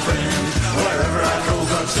is my friend. Wherever I go,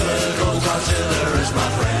 Godzilla is my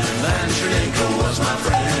friend. And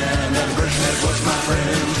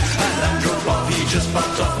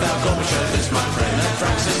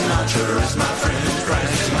Sinatra is my friend. Frank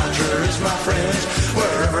Sinatra is my friend.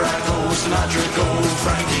 Wherever I go, Sinatra go.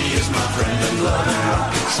 Frankie is my friend, and love and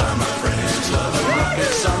rock, it's my